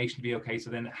information to be, okay, so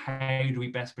then how do we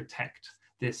best protect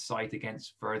this site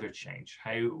against further change?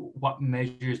 What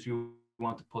measures do we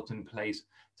want to put in place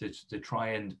to try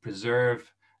and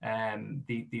preserve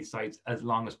these sites as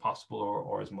long as possible,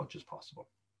 or as much as possible?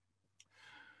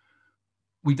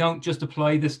 We don't just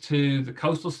apply this to the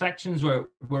coastal sections.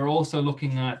 We're also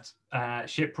looking at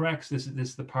shipwrecks. This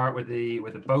is the part where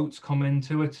the boats come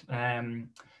into it.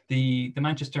 The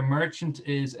Manchester Merchant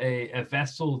is a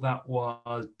vessel that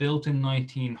was built in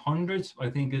 1900s. I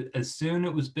think as soon as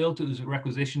it was built, it was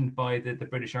requisitioned by the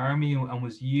British Army and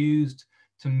was used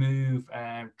to move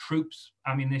troops,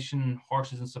 ammunition,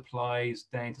 horses and supplies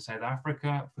down to South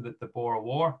Africa for the Boer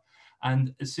War.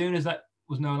 And as soon as that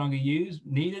was no longer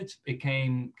needed, it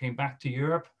came back to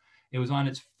Europe. It was on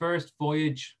its first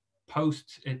voyage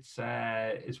post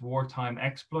its wartime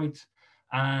exploits,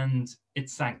 and it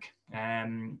sank.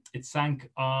 It sank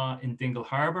in Dingle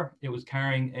Harbour. It was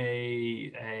carrying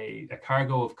a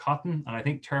cargo of cotton and I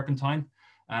think turpentine,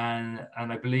 and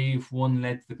I believe one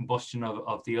led to the combustion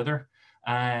of the other.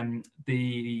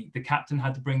 The captain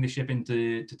had to bring the ship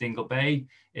into Dingle Bay.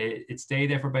 It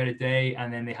stayed there for about a day,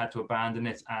 and then they had to abandon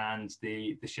it, and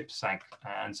the ship sank.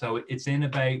 And so it's in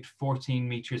about 14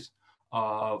 meters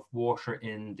of water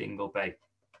in Dingle Bay.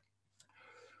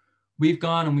 We've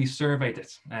gone and we surveyed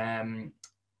it.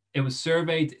 It was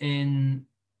surveyed in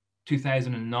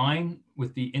 2009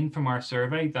 with the Infomar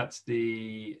survey. That's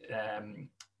the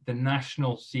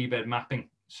National Seabed Mapping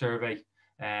Survey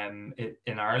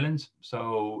in Ireland.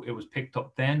 So it was picked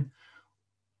up then.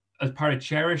 As part of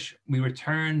CHERISH, we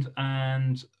returned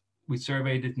and we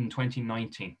surveyed it in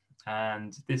 2019.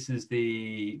 And this is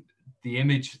the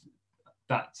image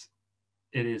that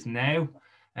it is now.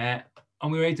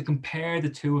 And we were able to compare the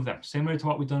two of them, similar to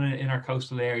what we've done in our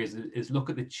coastal areas, is look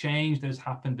at the change that has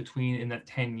happened in that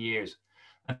 10 years.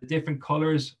 And the different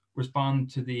colors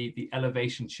respond to the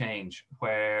elevation change,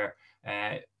 where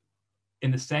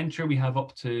in the center, we have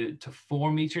up to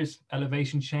 4 meters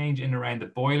elevation change in around the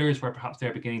boilers, where perhaps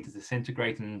they're beginning to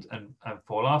disintegrate and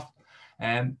fall off.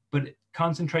 But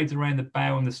concentrated around the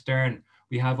bow and the stern,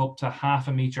 we have up to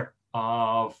 0.5 meter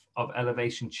of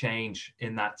elevation change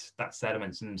in that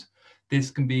sediment. And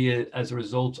this can be as a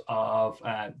result of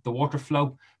the water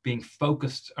flow being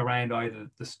focused around either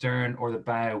the stern or the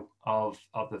bow of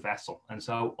the vessel. And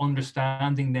so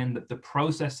understanding then the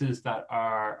processes that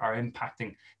are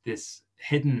impacting this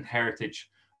hidden heritage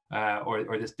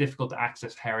or this difficult to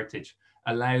access heritage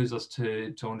allows us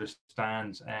to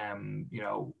understand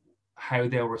how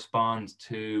they'll respond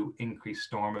to increased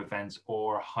storm events,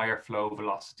 or higher flow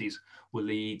velocities will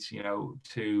lead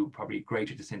to probably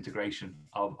greater disintegration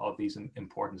of these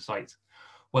important sites.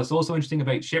 What's also interesting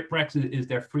about shipwrecks is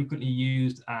they're frequently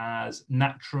used as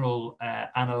natural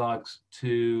analogues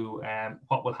to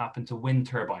what will happen to wind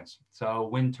turbines. So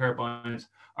wind turbines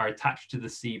are attached to the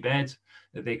seabed.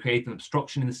 They create an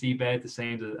obstruction in the seabed, the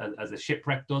same as a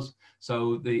shipwreck does.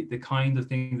 So the kind of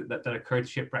things that occur to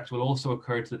shipwrecks will also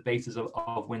occur to the bases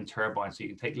of wind turbines. So you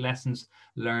can take lessons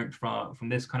learned from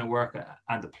this kind of work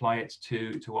and apply it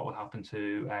to what will happen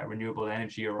to renewable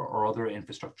energy or other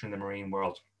infrastructure in the marine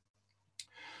world.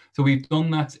 So we've done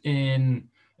that in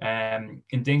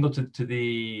Dingle to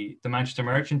the Manchester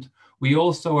Merchant. We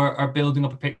also are building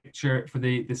up a picture for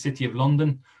the City of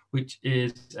London, which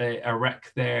is a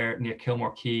wreck there near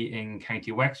Kilmore Quay in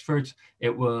County Wexford.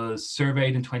 It was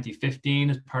surveyed in 2015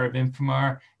 as part of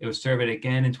Infomar. It was surveyed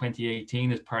again in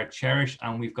 2018 as part of CHERISH,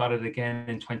 and we've got it again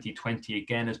in 2020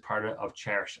 again as part of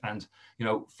CHERISH. And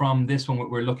from this one,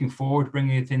 we're looking forward to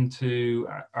bringing it into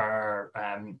our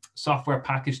software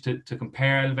package to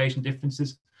compare elevation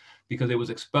differences, because it was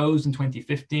exposed in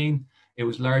 2015. It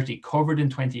was largely covered in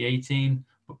 2018.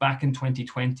 But back in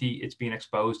 2020, it's been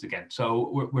exposed again. So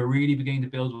we're really beginning to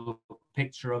build a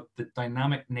picture of the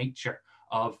dynamic nature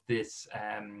of this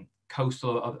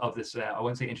coastal, of this, I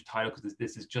won't say intertidal, because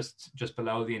this is just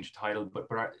below the intertidal, but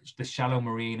the shallow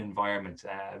marine environment,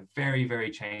 very, very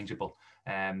changeable,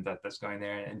 that's going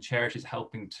there. And CHERISH is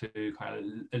helping to kind of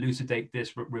elucidate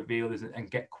this, reveal this, and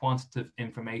get quantitative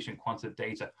information, quantitative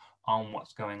data on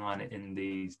what's going on in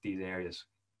these areas.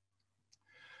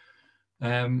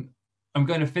 I'm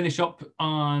going to finish up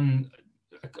on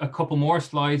a couple more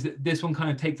slides. This one kind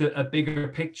of takes a bigger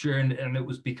picture, and it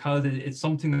was because it's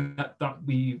something that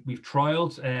we've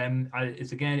trialed.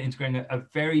 It's again integrating a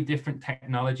very different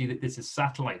technology. That this is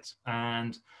satellites,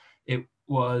 and it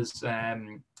was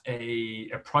a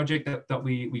project that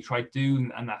we tried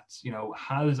doing, and that's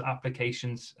has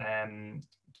applications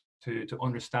to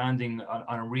understanding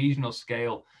on a regional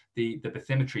scale the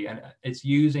bathymetry, and it's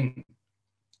using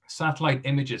satellite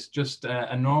images, just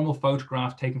a normal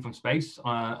photograph taken from space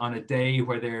on a day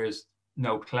where there's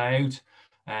no cloud,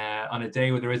 on a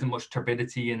day where there isn't much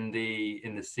turbidity in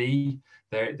the sea.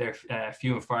 They're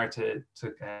few and far to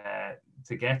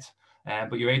get,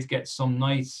 but you're able to get some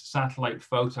nice satellite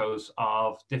photos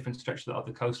of different stretches of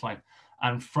the coastline,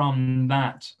 and from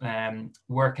that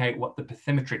work out what the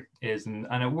bathymetry is, and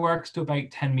it works to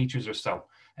about 10 meters or so.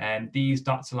 And these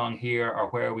dots along here are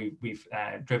where we've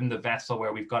driven the vessel,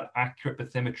 where we've got accurate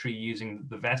bathymetry using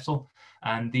the vessel.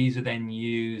 And these are then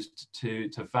used to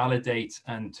validate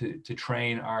and to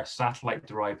train our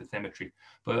satellite-derived bathymetry.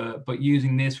 But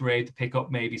using this, we're able to pick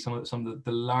up maybe some of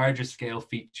the larger scale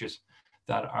features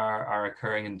that are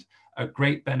occurring. And a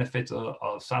great benefit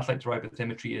of satellite-derived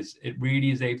bathymetry is it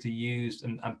really is able to use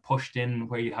and pushed in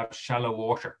where you have shallow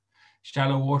water.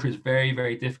 Shallow water is very,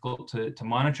 very difficult to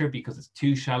monitor because it's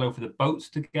too shallow for the boats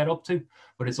to get up to,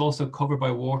 but it's also covered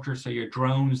by water. So your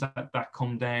drones that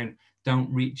come down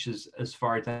don't reach as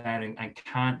far down and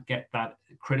can't get that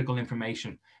critical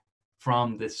information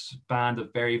from this band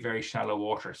of very, very shallow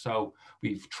water. So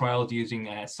we've trialed using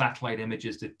satellite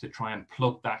images to try and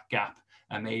plug that gap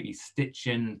and maybe stitch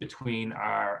in between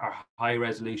our high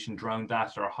resolution drone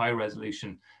data or high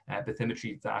resolution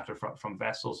bathymetry data from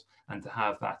vessels, and to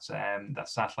have that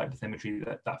satellite bathymetry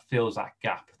that fills that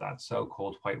gap, that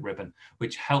so-called white ribbon,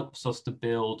 which helps us to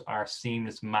build our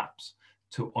seamless maps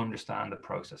to understand the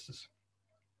processes.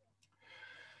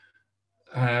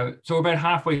 So we're about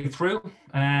halfway through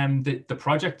the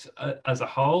project as a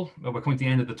whole. We're coming to the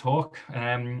end of the talk.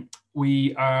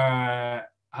 We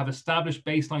have established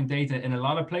baseline data in a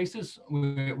lot of places.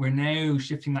 We're now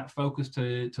shifting that focus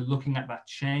to looking at that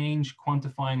change,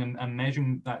 quantifying and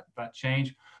measuring that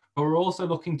change. But we're also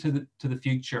looking to the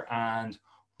future and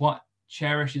what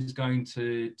CHERISH is going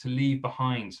to leave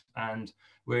behind. And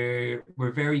we're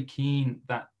very keen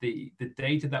that the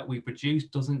data that we produce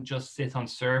doesn't just sit on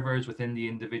servers within the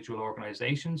individual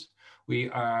organizations. We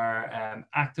are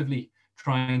actively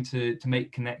trying to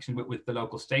make connection with the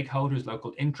local stakeholders,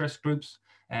 local interest groups,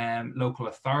 local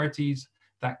authorities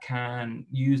that can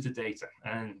use the data.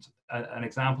 And an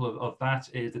example of that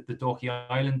is the Dalkey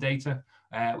Island data,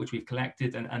 which we've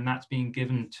collected, and that's being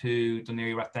given to Dún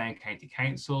Laoghaire County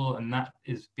Council, and that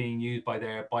is being used by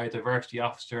their biodiversity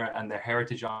officer and their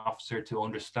heritage officer to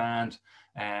understand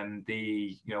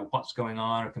what's going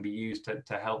on, or can be used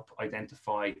to help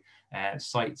identify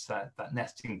sites that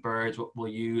nesting birds will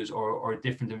use, or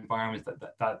different environments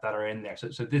that are in there.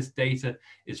 So this data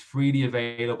is freely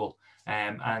available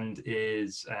and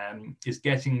is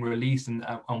getting released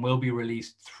and will be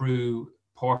released through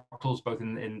portals, both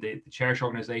in the CHERISH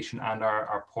organization and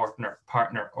our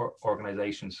partner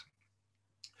organizations.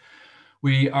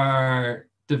 We are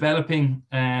developing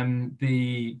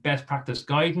the best practice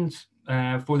guidance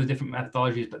for the different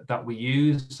methodologies that we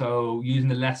use. So using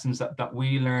the lessons that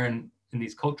we learn in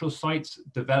these cultural sites,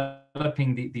 developing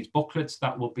these booklets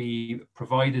that will be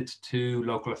provided to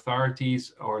local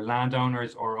authorities or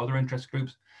landowners or other interest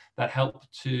groups that help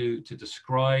to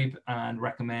describe and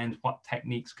recommend what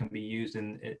techniques can be used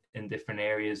in different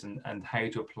areas, and how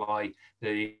to apply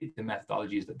the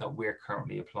methodologies that we're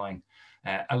currently applying.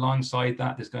 Alongside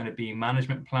that, there's going to be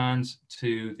management plans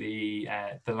to the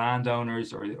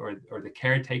landowners or the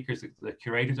caretakers, the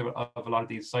curators of a lot of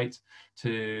these sites,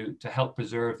 to help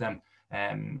preserve them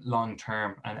long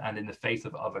term, and in the face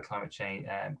of a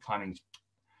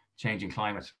changing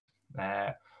climate.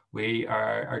 We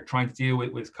are trying to deal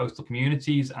with coastal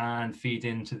communities and feed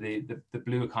into the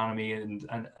blue economy,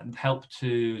 and help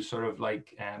to sort of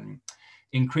like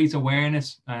increase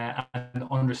awareness and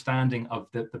understanding of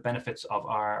the benefits of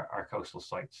our coastal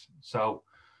sites. So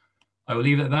I will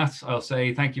leave it at that. I'll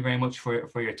say thank you very much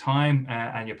for your time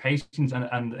and your patience,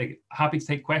 and happy to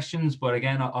take questions. But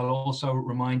again, I'll also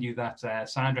remind you that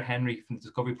Sandra Henry from the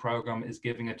Discovery Programme is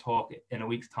giving a talk in a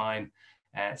week's time,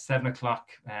 7 o'clock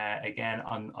again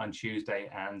on Tuesday.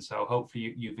 And so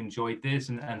hopefully you've enjoyed this,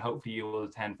 and hopefully you will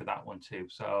attend for that one too.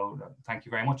 So thank you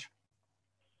very much.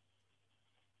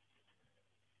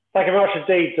 Thank you very much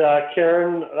indeed,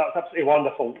 Kieran. That was absolutely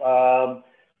wonderful.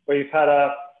 We've had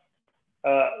a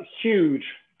huge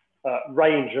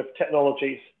range of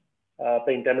technologies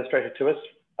being demonstrated to us,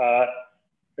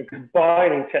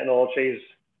 combining technologies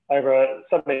over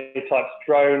so many types: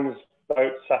 drones,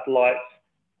 boats, satellites,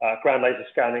 ground laser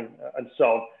scanning, and so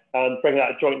on, and bring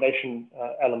out a joint nation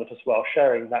element as well,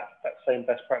 sharing that same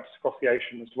best practice across the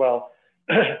ocean as well.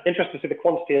 Interested to see the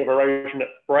quantity of erosion at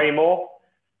Braymore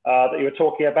that you were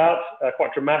talking about,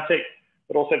 quite dramatic,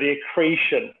 but also the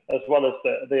accretion as well as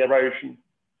the erosion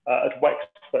at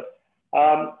Wexford.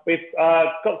 We've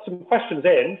got some questions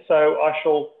in, so I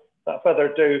shall, without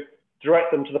further ado,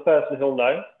 direct them to the person who'll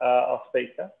know, our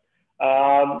speaker.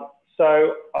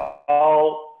 So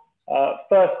I'll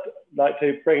first like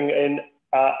to bring in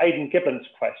Aidan Gibbons'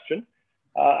 question.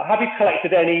 Have you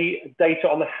collected any data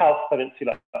on the Howth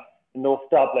Peninsula in North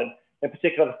Dublin, in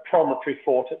particular the promontory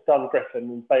fort at Dungriffin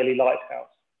and Bailey Lighthouse?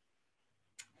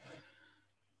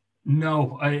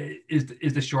 No,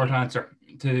 is the short answer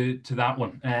to that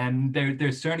one.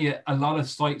 There's certainly a lot of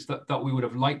sites that we would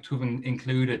have liked to have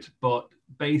included, but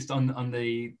based on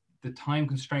the time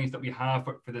constraints that we have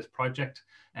for this project,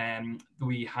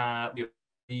 we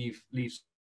leave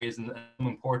some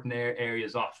important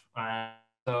areas off.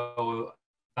 So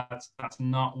that's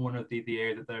not one of the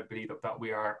areas that I believe that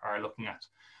we are looking at.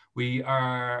 We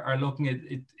are looking at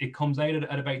it comes out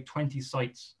at about 20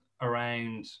 sites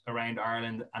around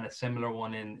Ireland, and a similar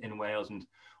one in Wales, and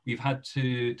we've had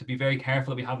to be very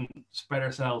careful that we haven't spread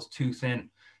ourselves too thin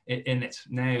in it.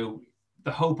 Now,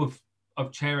 the hope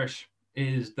of Cherish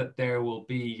is that there will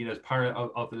be, you know, as part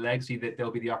of the legacy, that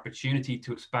there'll be the opportunity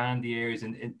to expand the areas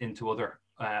into other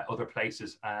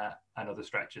places and other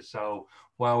stretches. So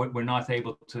while we're not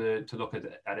able to look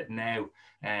at it now,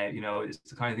 you know, it's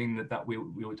the kind of thing that we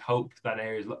would hope that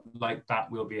areas like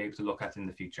that we'll be able to look at in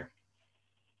the future.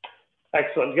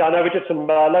 Excellent. Yeah, I know we did some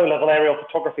low-level aerial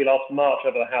photography last March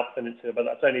over the Howth Peninsula, but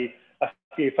that's only a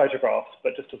few photographs,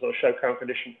 but just to sort of show current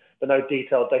condition, but no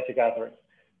detailed data gathering.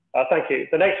 Thank you.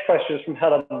 The next question is from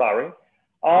Helen Murray.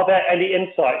 Are there any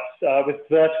insights with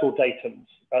vertical datums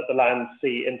at the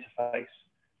land-sea interface?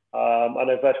 I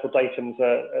know vertical datums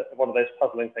are one of those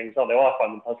puzzling things, aren't they? Well, I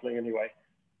find them puzzling anyway.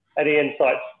 Any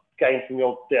insights gained from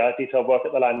your detailed work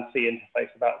at the land-sea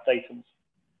interface about datums?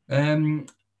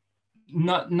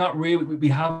 Not really. We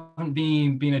haven't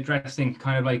been addressing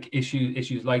kind of like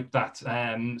issues like that.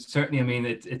 Certainly, I mean,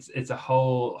 it's a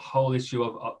whole issue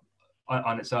of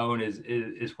on its own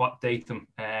is what datum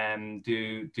do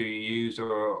you use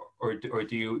or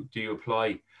do you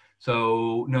apply?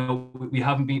 So no, we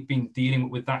haven't been dealing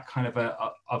with that kind of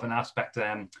an aspect.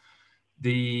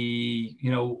 You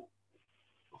know,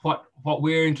 what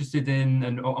we're interested in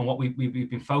and what we've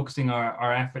been focusing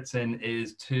our efforts in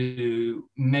is to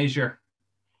measure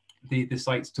the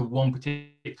sites to one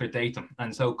particular datum.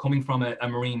 And so coming from a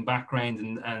marine background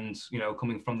and you know,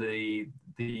 coming from the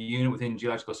unit within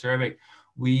Geological Survey,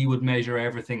 we would measure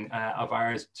everything of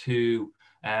ours to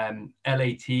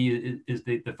LAT is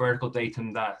the vertical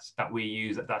datum that we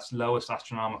use, that's lowest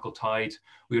astronomical tide.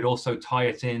 We would also tie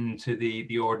it into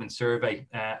the Ordnance Survey,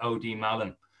 OD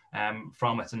Malin.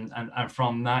 from it, and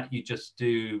from that you just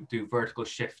do vertical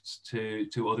shifts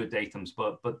to other datums,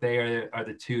 but they are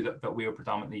the two that we are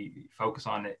predominantly focus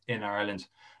on in Ireland.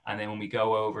 And then when we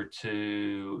go over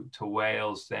to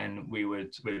Wales, then we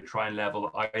would try and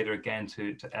level either again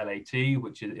to LAT,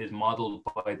 which is modelled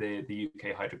by the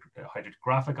UK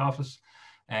Hydrographic Office,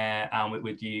 and we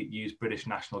would use British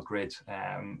National Grid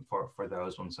for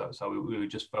those ones. So we would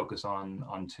just focus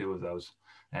on two of those,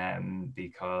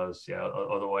 because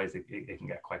otherwise it can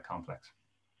get quite complex.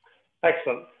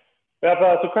 Excellent. We have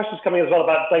some questions coming as well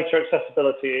about data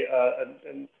accessibility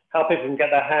and how people can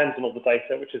get their hands on all the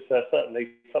data, which is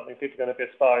certainly something people are going to be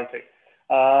aspiring to.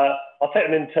 I'll take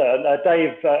them in turn.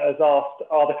 Dave has asked,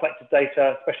 are the collected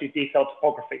data, especially detailed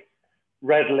topography,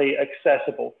 readily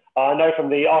accessible? I know from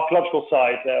the archaeological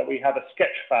side, we have a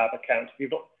Sketchfab account. If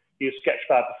you've not used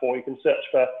Sketchfab before, you can search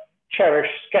for CHERISH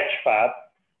Sketchfab,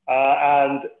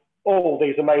 and all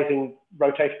these amazing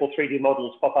rotatable 3D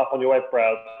models pop up on your web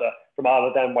browser from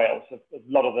Ireland and Wales, a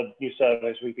lot of the new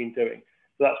surveys we've been doing.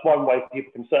 So that's one way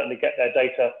people can certainly get their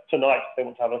data tonight if they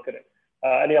want to have a look at it.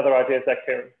 Any other ideas there,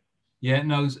 Kieran? Yeah,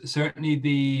 no, certainly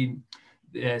the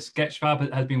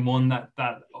Sketchfab has been one that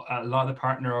a lot of the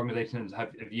partner organizations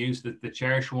have used. The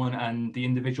CHERISH one, and the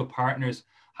individual partners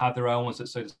have their own ones.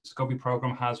 So the Discovery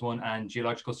Program has one, and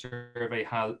Geological Survey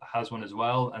has one as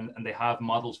well. And they have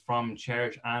models from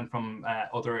CHERISH and from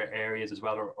other areas as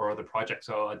well, or other projects.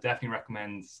 So I definitely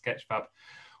recommend Sketchfab.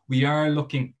 We are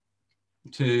looking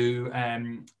to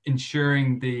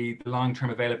ensuring the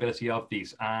long-term availability of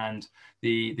these, and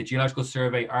the Geological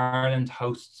Survey Ireland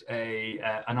hosts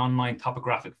an online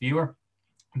topographic viewer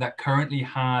that currently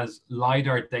has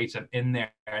LiDAR data in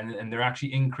there, and they're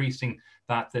actually increasing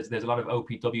that. There's a lot of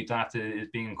OPW data is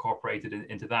being incorporated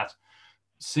into that.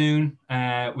 Soon,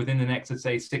 within the next, let's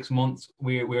say, 6 months,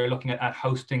 we're looking at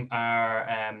hosting our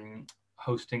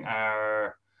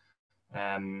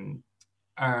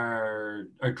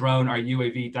drone, our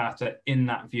UAV data in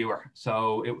that viewer.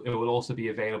 So it will also be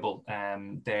available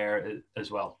there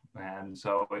as well.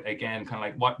 So again, kind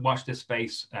of like watch this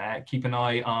space, keep an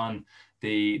eye on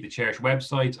the CHERISH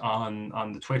website,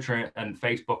 on the Twitter and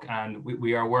Facebook, and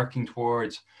we are working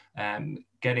towards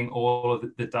getting all of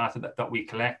the data that we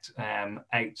collect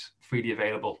out freely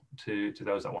available to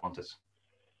those that want it.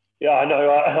 Yeah, I know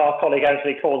our colleague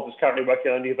Anthony Corns is currently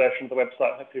working on a new version of the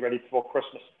website, hopefully ready before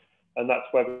Christmas. And that's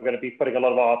where we're going to be putting a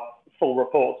lot of our full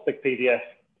reports, big PDF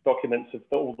documents of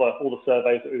all the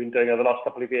surveys that we've been doing over the last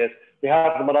couple of years. We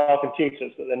have them on our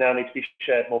computers, but they now need to be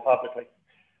shared more publicly.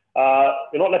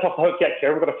 We're not let off the hook yet,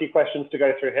 Kieran. We've got a few questions to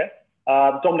go through here.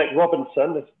 Dominic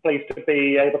Robinson is pleased to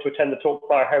be able to attend the talk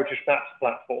via Heritage Maps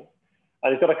platform.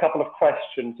 And he's got a couple of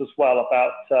questions as well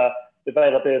about the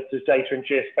availability of data in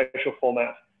geospatial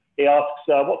format. He asks,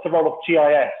 what's the role of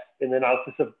GIS in the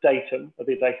analysis of datum, of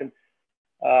the datum?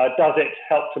 Does it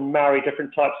help to marry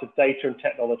different types of data and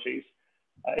technologies?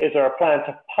 Is there a plan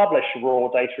to publish raw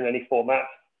data in any format?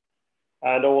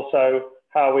 And also,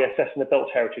 how are we assessing the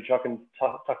built heritage? I can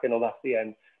tuck in on that at the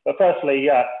end. But firstly,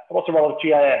 what's the role of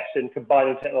GIS in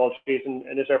combining technologies,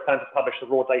 and is there a plan to publish the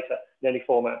raw data in any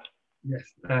format? Yes,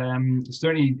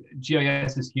 certainly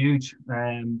GIS is huge.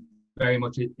 Very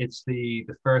much it's the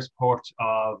first port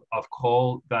of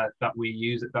call that we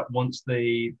use. That once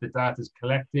the data is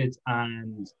collected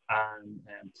and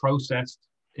processed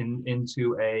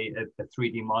into a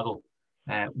 3D model,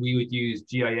 we would use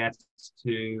GIS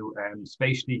to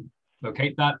spatially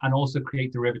locate that and also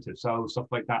create derivatives. So stuff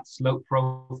like that slope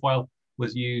profile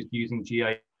was used using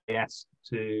GIS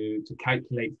to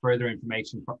calculate further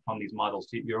information from these models.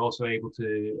 So you're also able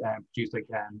to produce like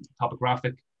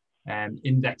topographic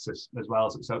indexes as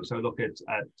well. So look at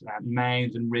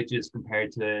mounds and ridges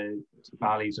compared to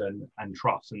valleys and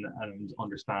troughs, and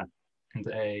understand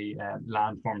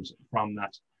landforms from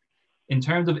that. In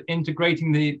terms of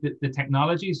integrating the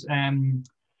technologies,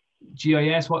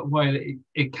 GIS, while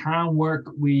it can work,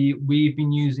 we've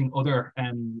been using other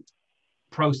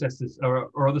processes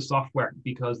or other software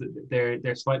because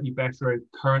they're slightly better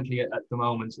currently at the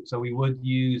moment. So we would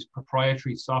use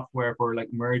proprietary software for like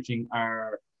merging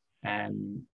our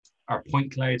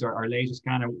point clouds or our laser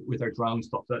scanner with our drone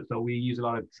stuff. So we use a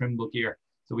lot of Trimble gear.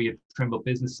 So we have Trimble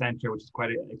Business Center, which is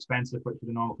quite expensive for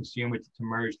the normal consumer to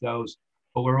merge those.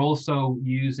 But we're also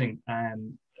using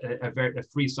a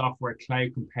free software.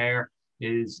 Cloud Compare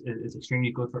is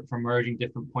extremely good for merging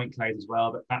different point clouds as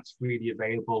well. But that's freely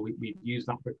available. We use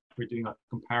that for doing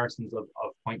comparisons of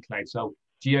point clouds. So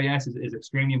GIS is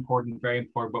extremely important, very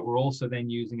important. But we're also then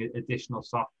using additional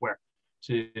software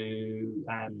to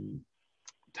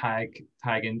tag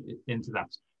into that.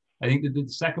 I think that the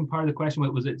second part of the question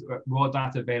was it raw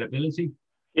data availability.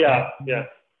 Yeah, yeah.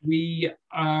 We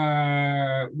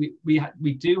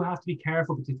do have to be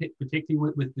careful,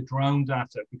 particularly with the drone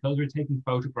data, because we're taking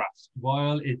photographs.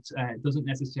 While it doesn't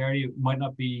necessarily, it might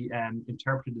not be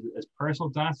interpreted as personal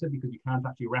data because you can't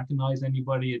actually recognize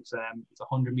anybody. It's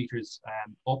 100 meters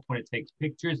up when it takes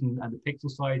pictures, and the pixel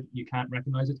side you can't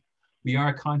recognize it. We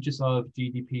are conscious of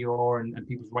GDPR and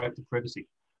people's right to privacy.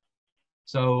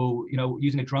 So,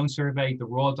 using a drone survey, the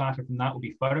raw data from that will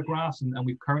be photographs, and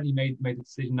we've currently made the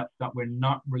decision that we're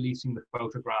not releasing the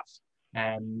photographs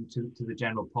to the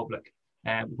general public,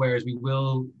 whereas we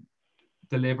will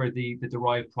deliver the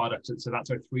derived product. So that's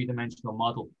our three-dimensional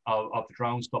model of the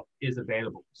drone stuff is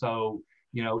available. So,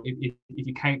 if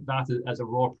you count that as a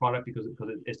raw product because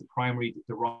it's the primary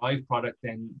derived product,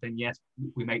 then yes,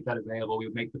 we make that available. We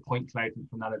would make the point cloud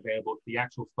from that available. The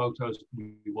actual photos,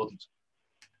 we wouldn't.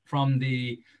 From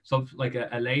like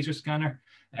a laser scanner,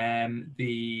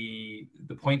 the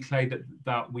point cloud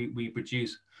that we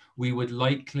produce, we would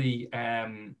likely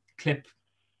clip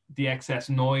the excess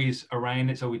noise around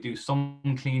it. So we do some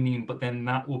cleaning, but then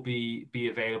that will be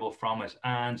available from it.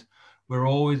 And we're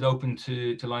always open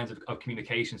to lines of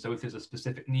communication. So if there's a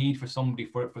specific need for somebody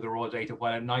for the raw data,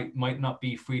 while it might not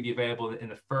be freely available in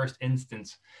the first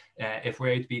instance, if we're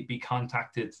able to be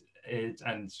contacted,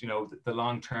 and the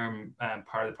long-term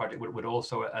part of the project would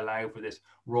also allow for this,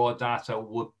 raw data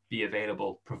would be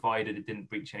available provided it didn't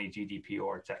breach any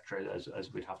GDPR, etc.,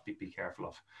 as we'd have to be careful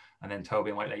of. And then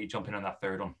Toby, I might let you jump in on that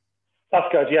third one. That's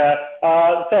good, yeah.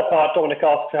 The third part, Dominic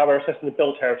asks how we're assessing the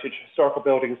built heritage, historical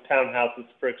buildings, townhouses,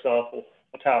 for example,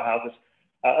 or towerhouses.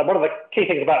 And one of the key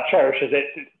things about CHERISH is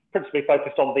it's principally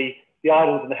focused on the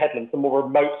islands and the headlands, the more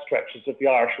remote stretches of the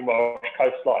Irish and Welsh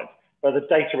coastlines, where the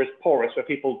data is porous, where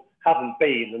people haven't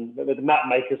been, and the map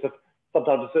makers have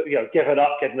sometimes given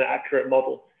up getting an accurate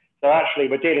model. So actually,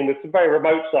 we're dealing with some very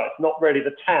remote sites, not really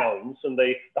the towns and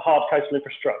the hard coastal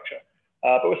infrastructure.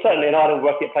 But we're certainly in Ireland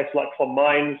working at places like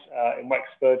Clonmines in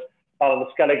Wexford,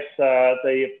 Ballinaskelligs,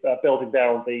 the building there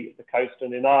on the coast,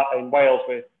 and in Wales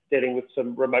we're dealing with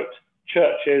some remote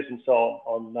churches and so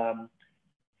on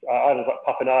islands like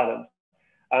Puffin Island.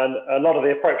 And a lot of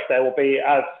the approach there will be,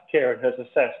 as Kieran has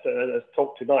assessed and has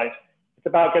talked tonight, it's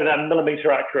about getting that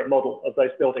millimetre accurate model of those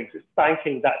buildings. It's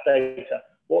banking that data.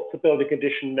 What's the building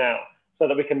condition now? So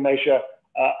that we can measure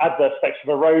adverse effects of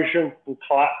erosion and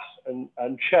collapse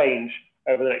and change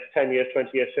over the next 10 years, 20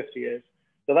 years, 50 years.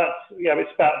 So that's,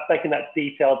 it's about making that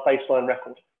detailed baseline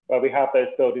record where we have those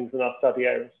buildings in our study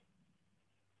areas.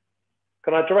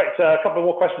 Can I direct a couple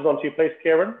more questions onto you, please,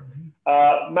 Kieran?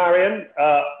 Marion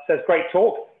says, great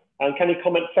talk. And can you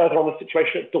comment further on the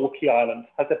situation at Dalkey Island?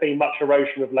 Has there been much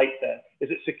erosion of late there? Is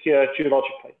it secure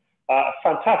geologically?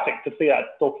 Fantastic to see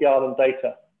that Dalkey Island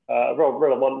data.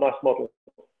 Real nice model.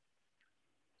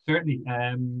 Certainly.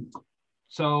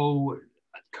 So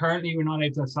currently we're not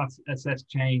able to assess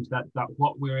change. That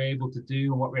what we're able to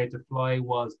do and what we're able to fly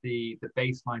was the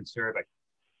baseline survey.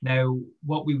 Now,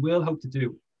 what we will hope to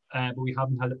do, but we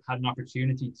haven't had an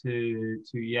opportunity to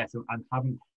yet, and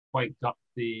haven't quite got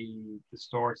the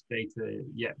source data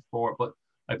yet for it, but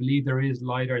I believe there is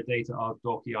LiDAR data of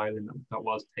Dalkey Island that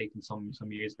was taken some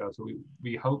years ago. So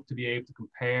we hope to be able to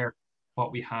compare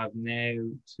what we have now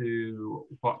to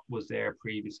what was there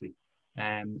previously.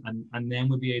 And then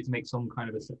we'll be able to make some kind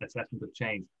of assessment of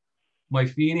change. My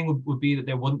feeling would be that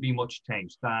there wouldn't be much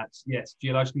change. That, yes,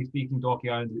 geologically speaking, Dalkey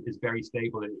Island is very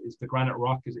stable. It's the granite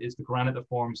rock, is the granite that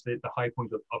forms the high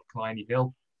point of Killiney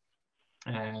Hill.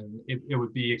 And it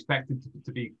would be expected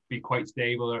to be quite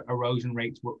stable. Erosion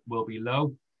rates will be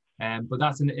low. But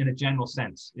that's in a general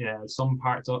sense. Some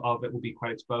parts of it will be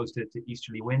quite exposed to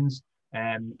easterly winds.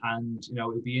 And it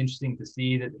would be interesting to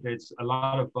see that there's a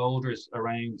lot of boulders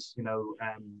around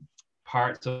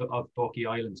parts of Dalkey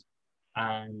Island,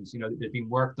 and there's been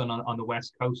work done on the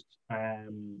west coast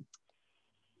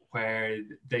where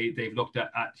they've looked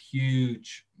at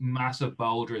huge massive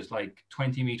boulders like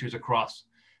 20 meters across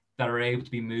that are able to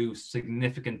be moved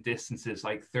significant distances,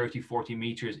 like 30-40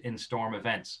 meters in storm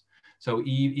events. So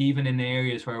even in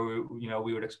areas where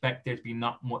we would expect there to be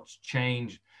not much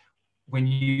change, when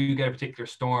you get a particular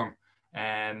storm,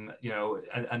 and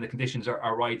the conditions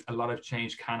are right, a lot of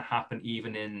change can happen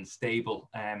even in stable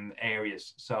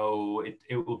areas. So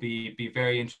it will be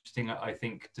very interesting, I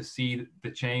think, to see the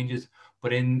changes.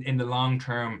 But in the long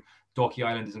term, Dalkey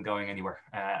Island isn't going anywhere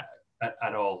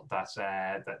at all. That's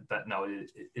no,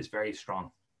 it is very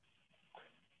strong.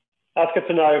 That's good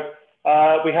to know.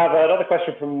 We have another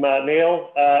question from Neil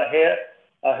here,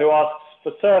 who asks,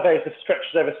 for surveys of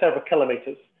stretches over several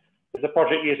kilometres, is the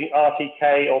project using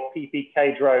RTK or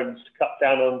PPK drones to cut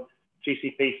down on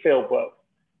GCP field work?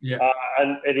 Yeah.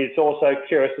 And it is also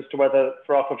curious as to whether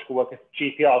for archaeological work, if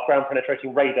GPR, ground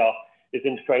penetrating radar, is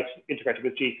integrated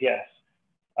with GPS.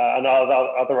 And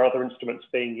are there other instruments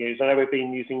being used? I know we've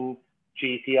been using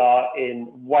GPR in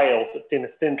Wales at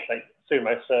Dinistintli.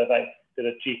 Sumo survey did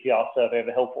a GPR survey of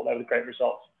the Hillfort there with great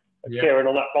results. Yeah. Kieran,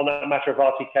 on that matter of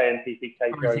RTK and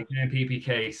PPK. RTK and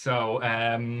PPK. So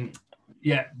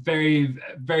yeah, very,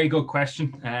 very good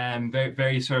question. Very,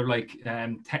 very sort of like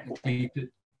technically,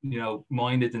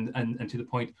 minded and to the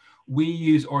point. We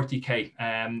use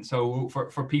RTK. So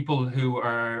for people who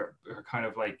are kind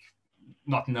of like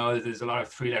not know that there's a lot of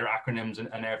three-letter acronyms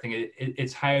and everything.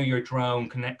 It's how your drone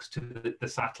connects to the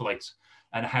satellites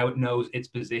and how it knows its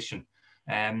position.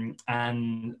 And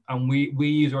we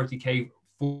use RTK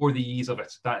for the ease of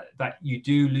it. That you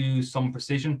do lose some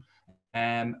precision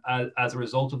as a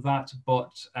result of that,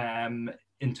 but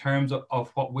in terms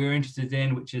of what we're interested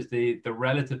in, which is the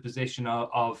relative position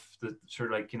of the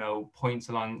sort of like points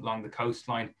along the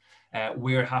coastline,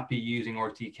 we're happy using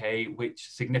RTK, which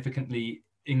significantly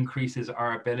increases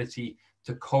our ability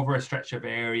to cover a stretch of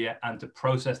area and to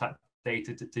process that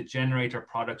data to generate our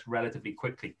products relatively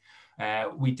quickly.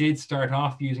 We did start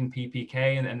off using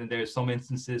PPK, and then there's some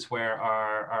instances where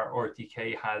our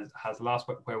RTK has lost,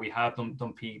 where we have done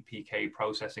PPK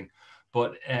processing.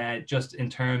 But just in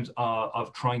terms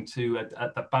of trying to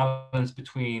at the balance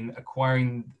between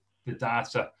acquiring the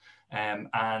data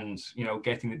and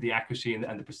getting the accuracy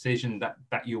and the precision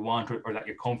that you want or that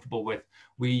you're comfortable with,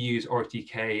 we use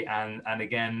RTK, and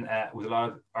again with a lot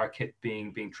of our kit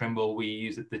being Trimble, we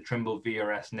use the Trimble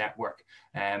VRS network,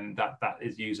 that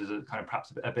is used as a kind of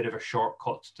perhaps a bit of a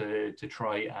shortcut to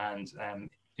try and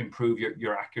improve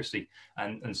your accuracy,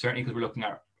 and certainly because we're looking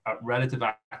at relative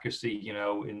accuracy,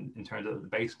 in terms of the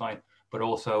baseline, but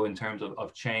also in terms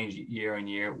of change year on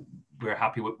year, we're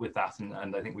happy with that, and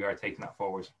I think we are taking that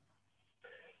forward.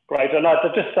 Great, and I'd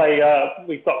just say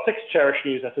we've got 6 Cherish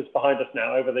newsletters behind us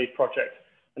now over the project,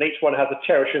 and each one has a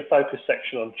Cherish in Focus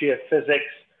section on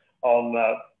geophysics, on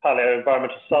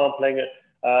paleo-environmental sampling,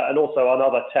 and also on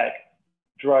other tech,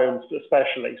 drones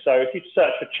especially. So if you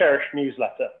search for Cherish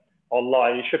newsletter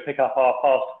online, you should pick up our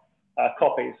past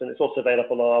copies, and it's also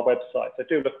available on our website, so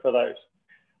do look for those.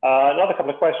 Another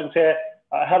couple of questions here.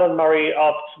 Helen Murray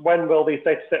asks, when will these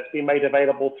data sets be made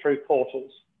available through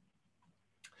portals?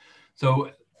 So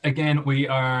again,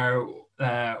 we're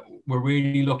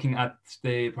really looking at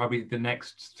probably the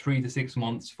next 3 to 6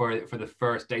 months for the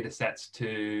first data sets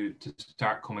to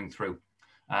start coming through,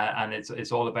 and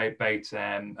it's all about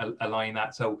aligning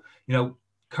that. So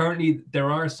currently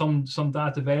there are some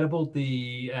data available.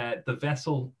 The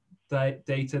vessel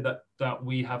data that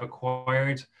we have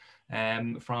acquired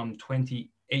from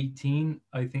 2018,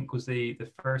 I think, was the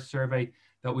first survey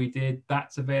that we did.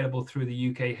 That's available through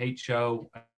the UKHO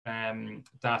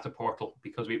data portal,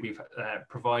 because we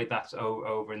provide that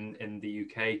over in the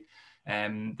UK.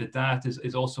 The data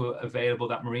is also available,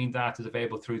 that marine data is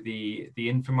available through the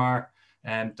Infomar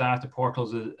data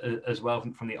portals as well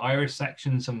from the Irish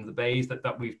section. Some of the bays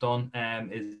that we've done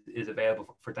is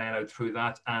available for download through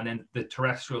that, and then the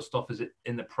terrestrial stuff is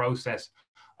in the process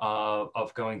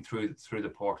of going through the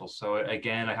portal. So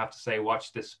again, I have to say,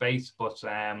 watch this space, but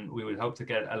we would hope to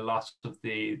get a lot of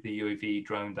the UAV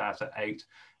drone data out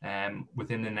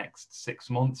within the next 6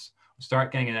 months. We'll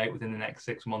start getting it out within the next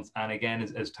 6 months. And again,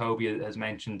 as Toby has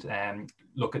mentioned,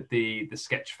 look at the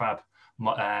Sketchfab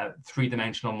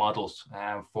 3-dimensional models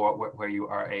for where you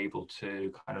are able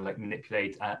to kind of like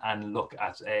manipulate and look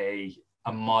at a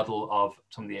model of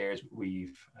some of the areas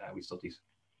we studied.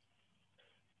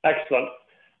 Excellent.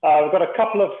 We've got a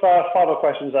couple of final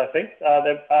questions, I think,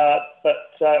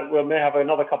 but we may have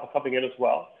another couple coming in as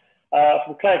well.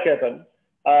 From Claire Gibbon,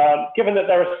 given that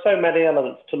there are so many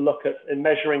elements to look at in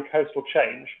measuring coastal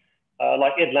change,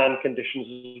 like inland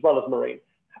conditions as well as marine,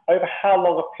 over how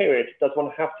long a period does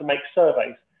one have to make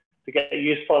surveys to get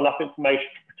useful enough information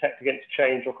to protect against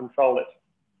change or control it?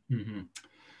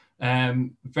 Mm-hmm.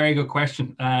 Very good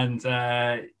question, and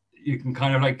you can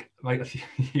kind of like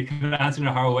you can answer in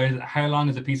a hard way. How long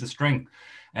is a piece of string?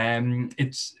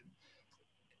 It's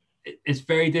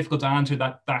very difficult to answer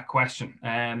that question.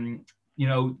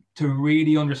 To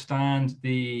really understand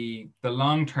the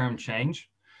long-term change,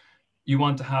 you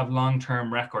want to have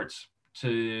long-term records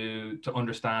to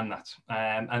understand that,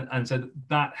 and so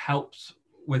that helps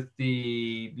with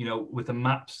the with the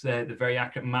maps, the very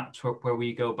accurate maps where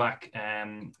we go back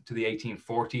to the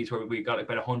 1840s, where we got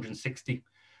about 160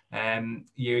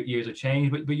 years of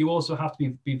change, but you also have to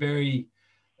be very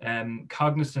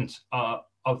cognizant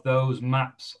of those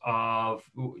maps of,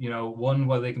 one,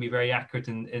 while they can be very accurate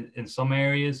in some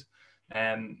areas,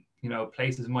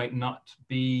 places might not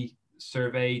be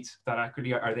surveyed that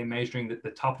accurately. Are they measuring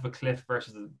the top of a cliff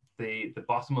versus the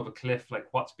bottom of a cliff, like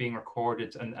what's being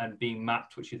recorded and being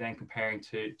mapped, which you're then comparing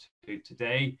to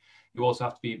today? You also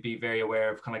have to be very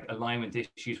aware of kind of like alignment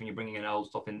issues when you're bringing in old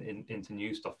stuff into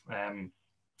new stuff.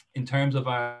 In terms of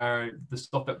the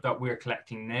stuff that we're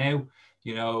collecting now,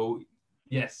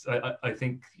 yes, I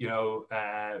think,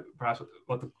 perhaps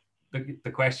what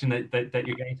the question that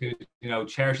you're getting to,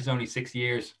 CHERISH is only 6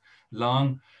 years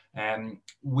long.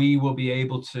 We will be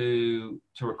able to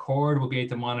record, we'll be able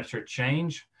to monitor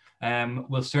change.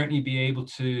 We'll certainly be able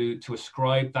to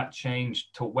ascribe that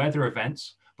change to weather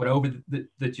events, but over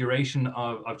the duration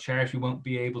of CHERISH, we won't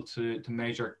be able to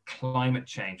measure climate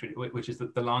change, which is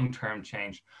the long-term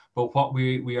change. But what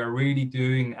we are really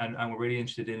doing and we're really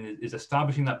interested in is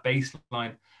establishing that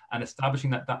baseline and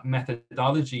establishing that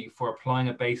methodology for applying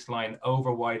a baseline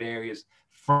over wide areas,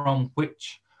 from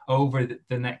which over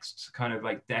the next kind of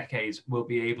like decades, we'll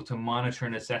be able to monitor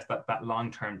and assess that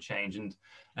long-term change. And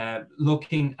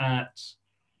looking at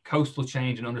coastal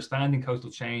change and understanding coastal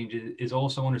change is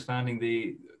also understanding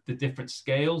the different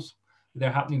scales.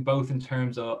 They're happening both in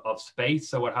terms of space,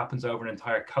 so what happens over an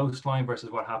entire coastline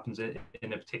versus what happens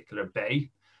in a particular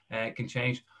bay can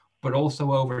change, but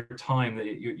also over time,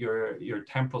 your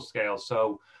temporal scale.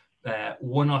 So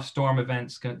one-off storm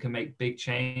events can make big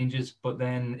changes, but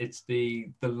then it's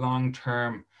the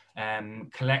long-term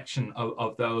collection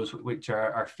of those which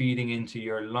are feeding into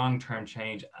your long-term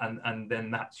change, and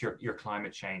then that's your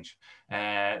climate change.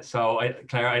 So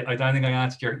Claire, I don't think I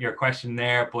answered your question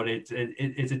there, but it's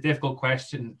a difficult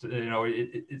question.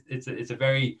 It's a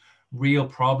very real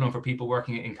problem for people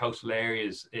working in coastal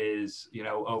areas, is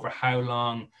over how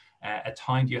long a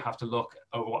time do you have to look,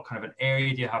 over what kind of an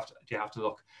area do you have to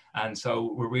look. And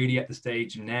so we're really at the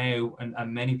stage now, and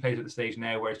many places at the stage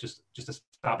now, where it's just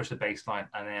establish the baseline,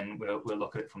 and then we'll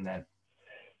look at it from then.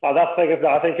 That's the thing, isn't it?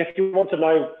 I think if you want to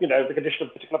know, the condition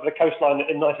of the coastline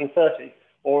in 1930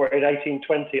 or in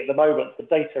 1820 at the moment, the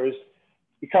data is,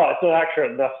 it's not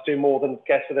accurate enough to do more than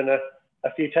guess within a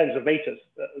few tens of meters.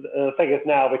 The thing is,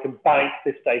 now we can bank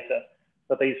this data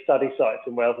for these study sites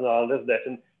in Wales and Ireland, isn't it?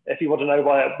 And if you want to know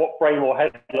what Braemore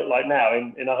Head look like now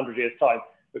in 100 years' time,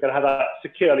 we're going to have that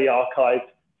securely archived,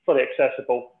 fully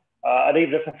accessible. And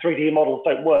even if the 3D models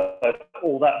don't work,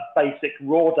 all that basic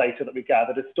raw data that we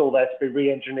gathered is still there to be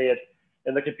re-engineered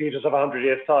in the computers of 100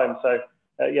 years' time. So,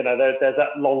 there's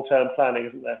that long-term planning,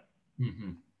 isn't there?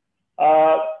 Mm-hmm.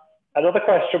 Another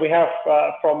question we have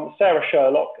from Sarah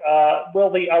Sherlock. Will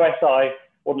the OSI,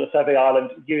 Ordnance Survey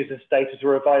Ireland, use this data to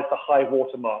revise the high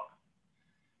water mark?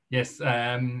 Yes.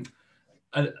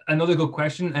 Another good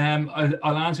question.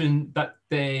 I'll answer in that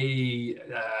they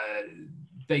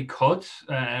could.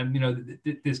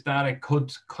 This data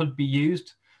could be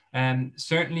used.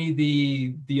 Certainly,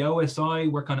 the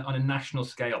OSI work on a national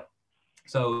scale,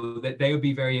 so that they would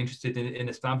be very interested in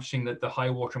establishing the high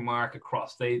water mark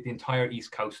across the entire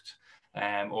east coast,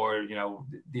 or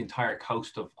the entire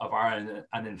coast of Ireland.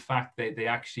 And in fact, they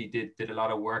actually did a lot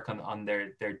of work on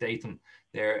their datum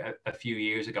there a few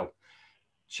years ago.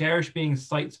 CHERISH being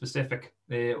site specific,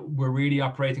 we're really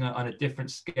operating on a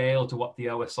different scale to what the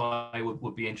OSI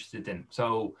would be interested in.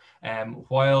 So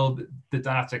while the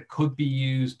data could be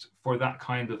used for that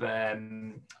kind of a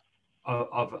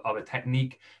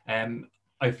technique,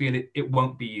 I feel it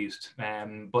won't be used.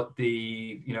 But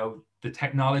the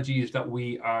technologies that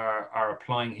we are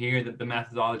applying here, the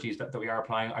methodologies that we are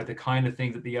applying, are the kind of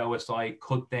things that the OSI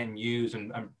could then use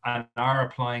and are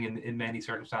applying in many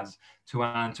circumstances to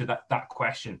answer that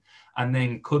question, and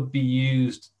then could be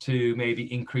used to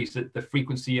maybe increase the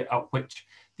frequency at which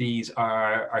these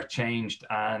are changed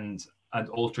and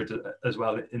altered as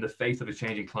well in the face of a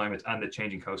changing climate and the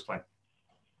changing coastline.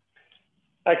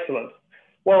 Excellent.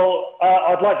 Well,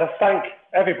 I'd like to thank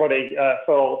everybody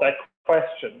for their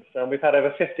questions. And we've had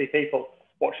over 50 people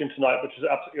watching tonight, which is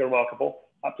absolutely remarkable,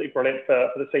 absolutely brilliant for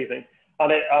this evening.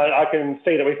 And I can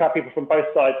see that we've had people from both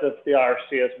sides of the Irish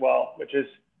Sea as well, which is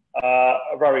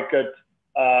a very good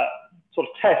sort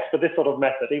of test for this sort of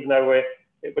method, even though it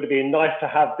would have been nice to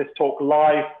have this talk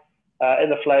live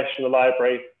in the flesh in the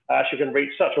library. Actually can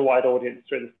reach such a wide audience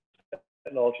through this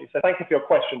technology. So thank you for your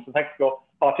questions and thank you for your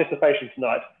participation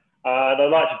tonight. And I'd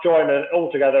like to join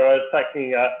all together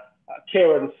thanking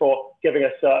Kieran for giving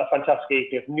us a fantastic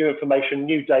evening of new information,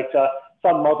 new data,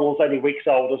 some models only weeks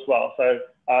old as well. So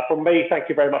from me, thank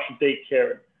you very much indeed,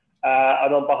 Kieran.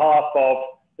 And on behalf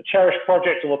of the CHERISH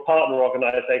Project and the partner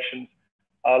organisations,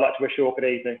 I'd like to wish you all good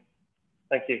evening.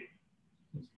 Thank you.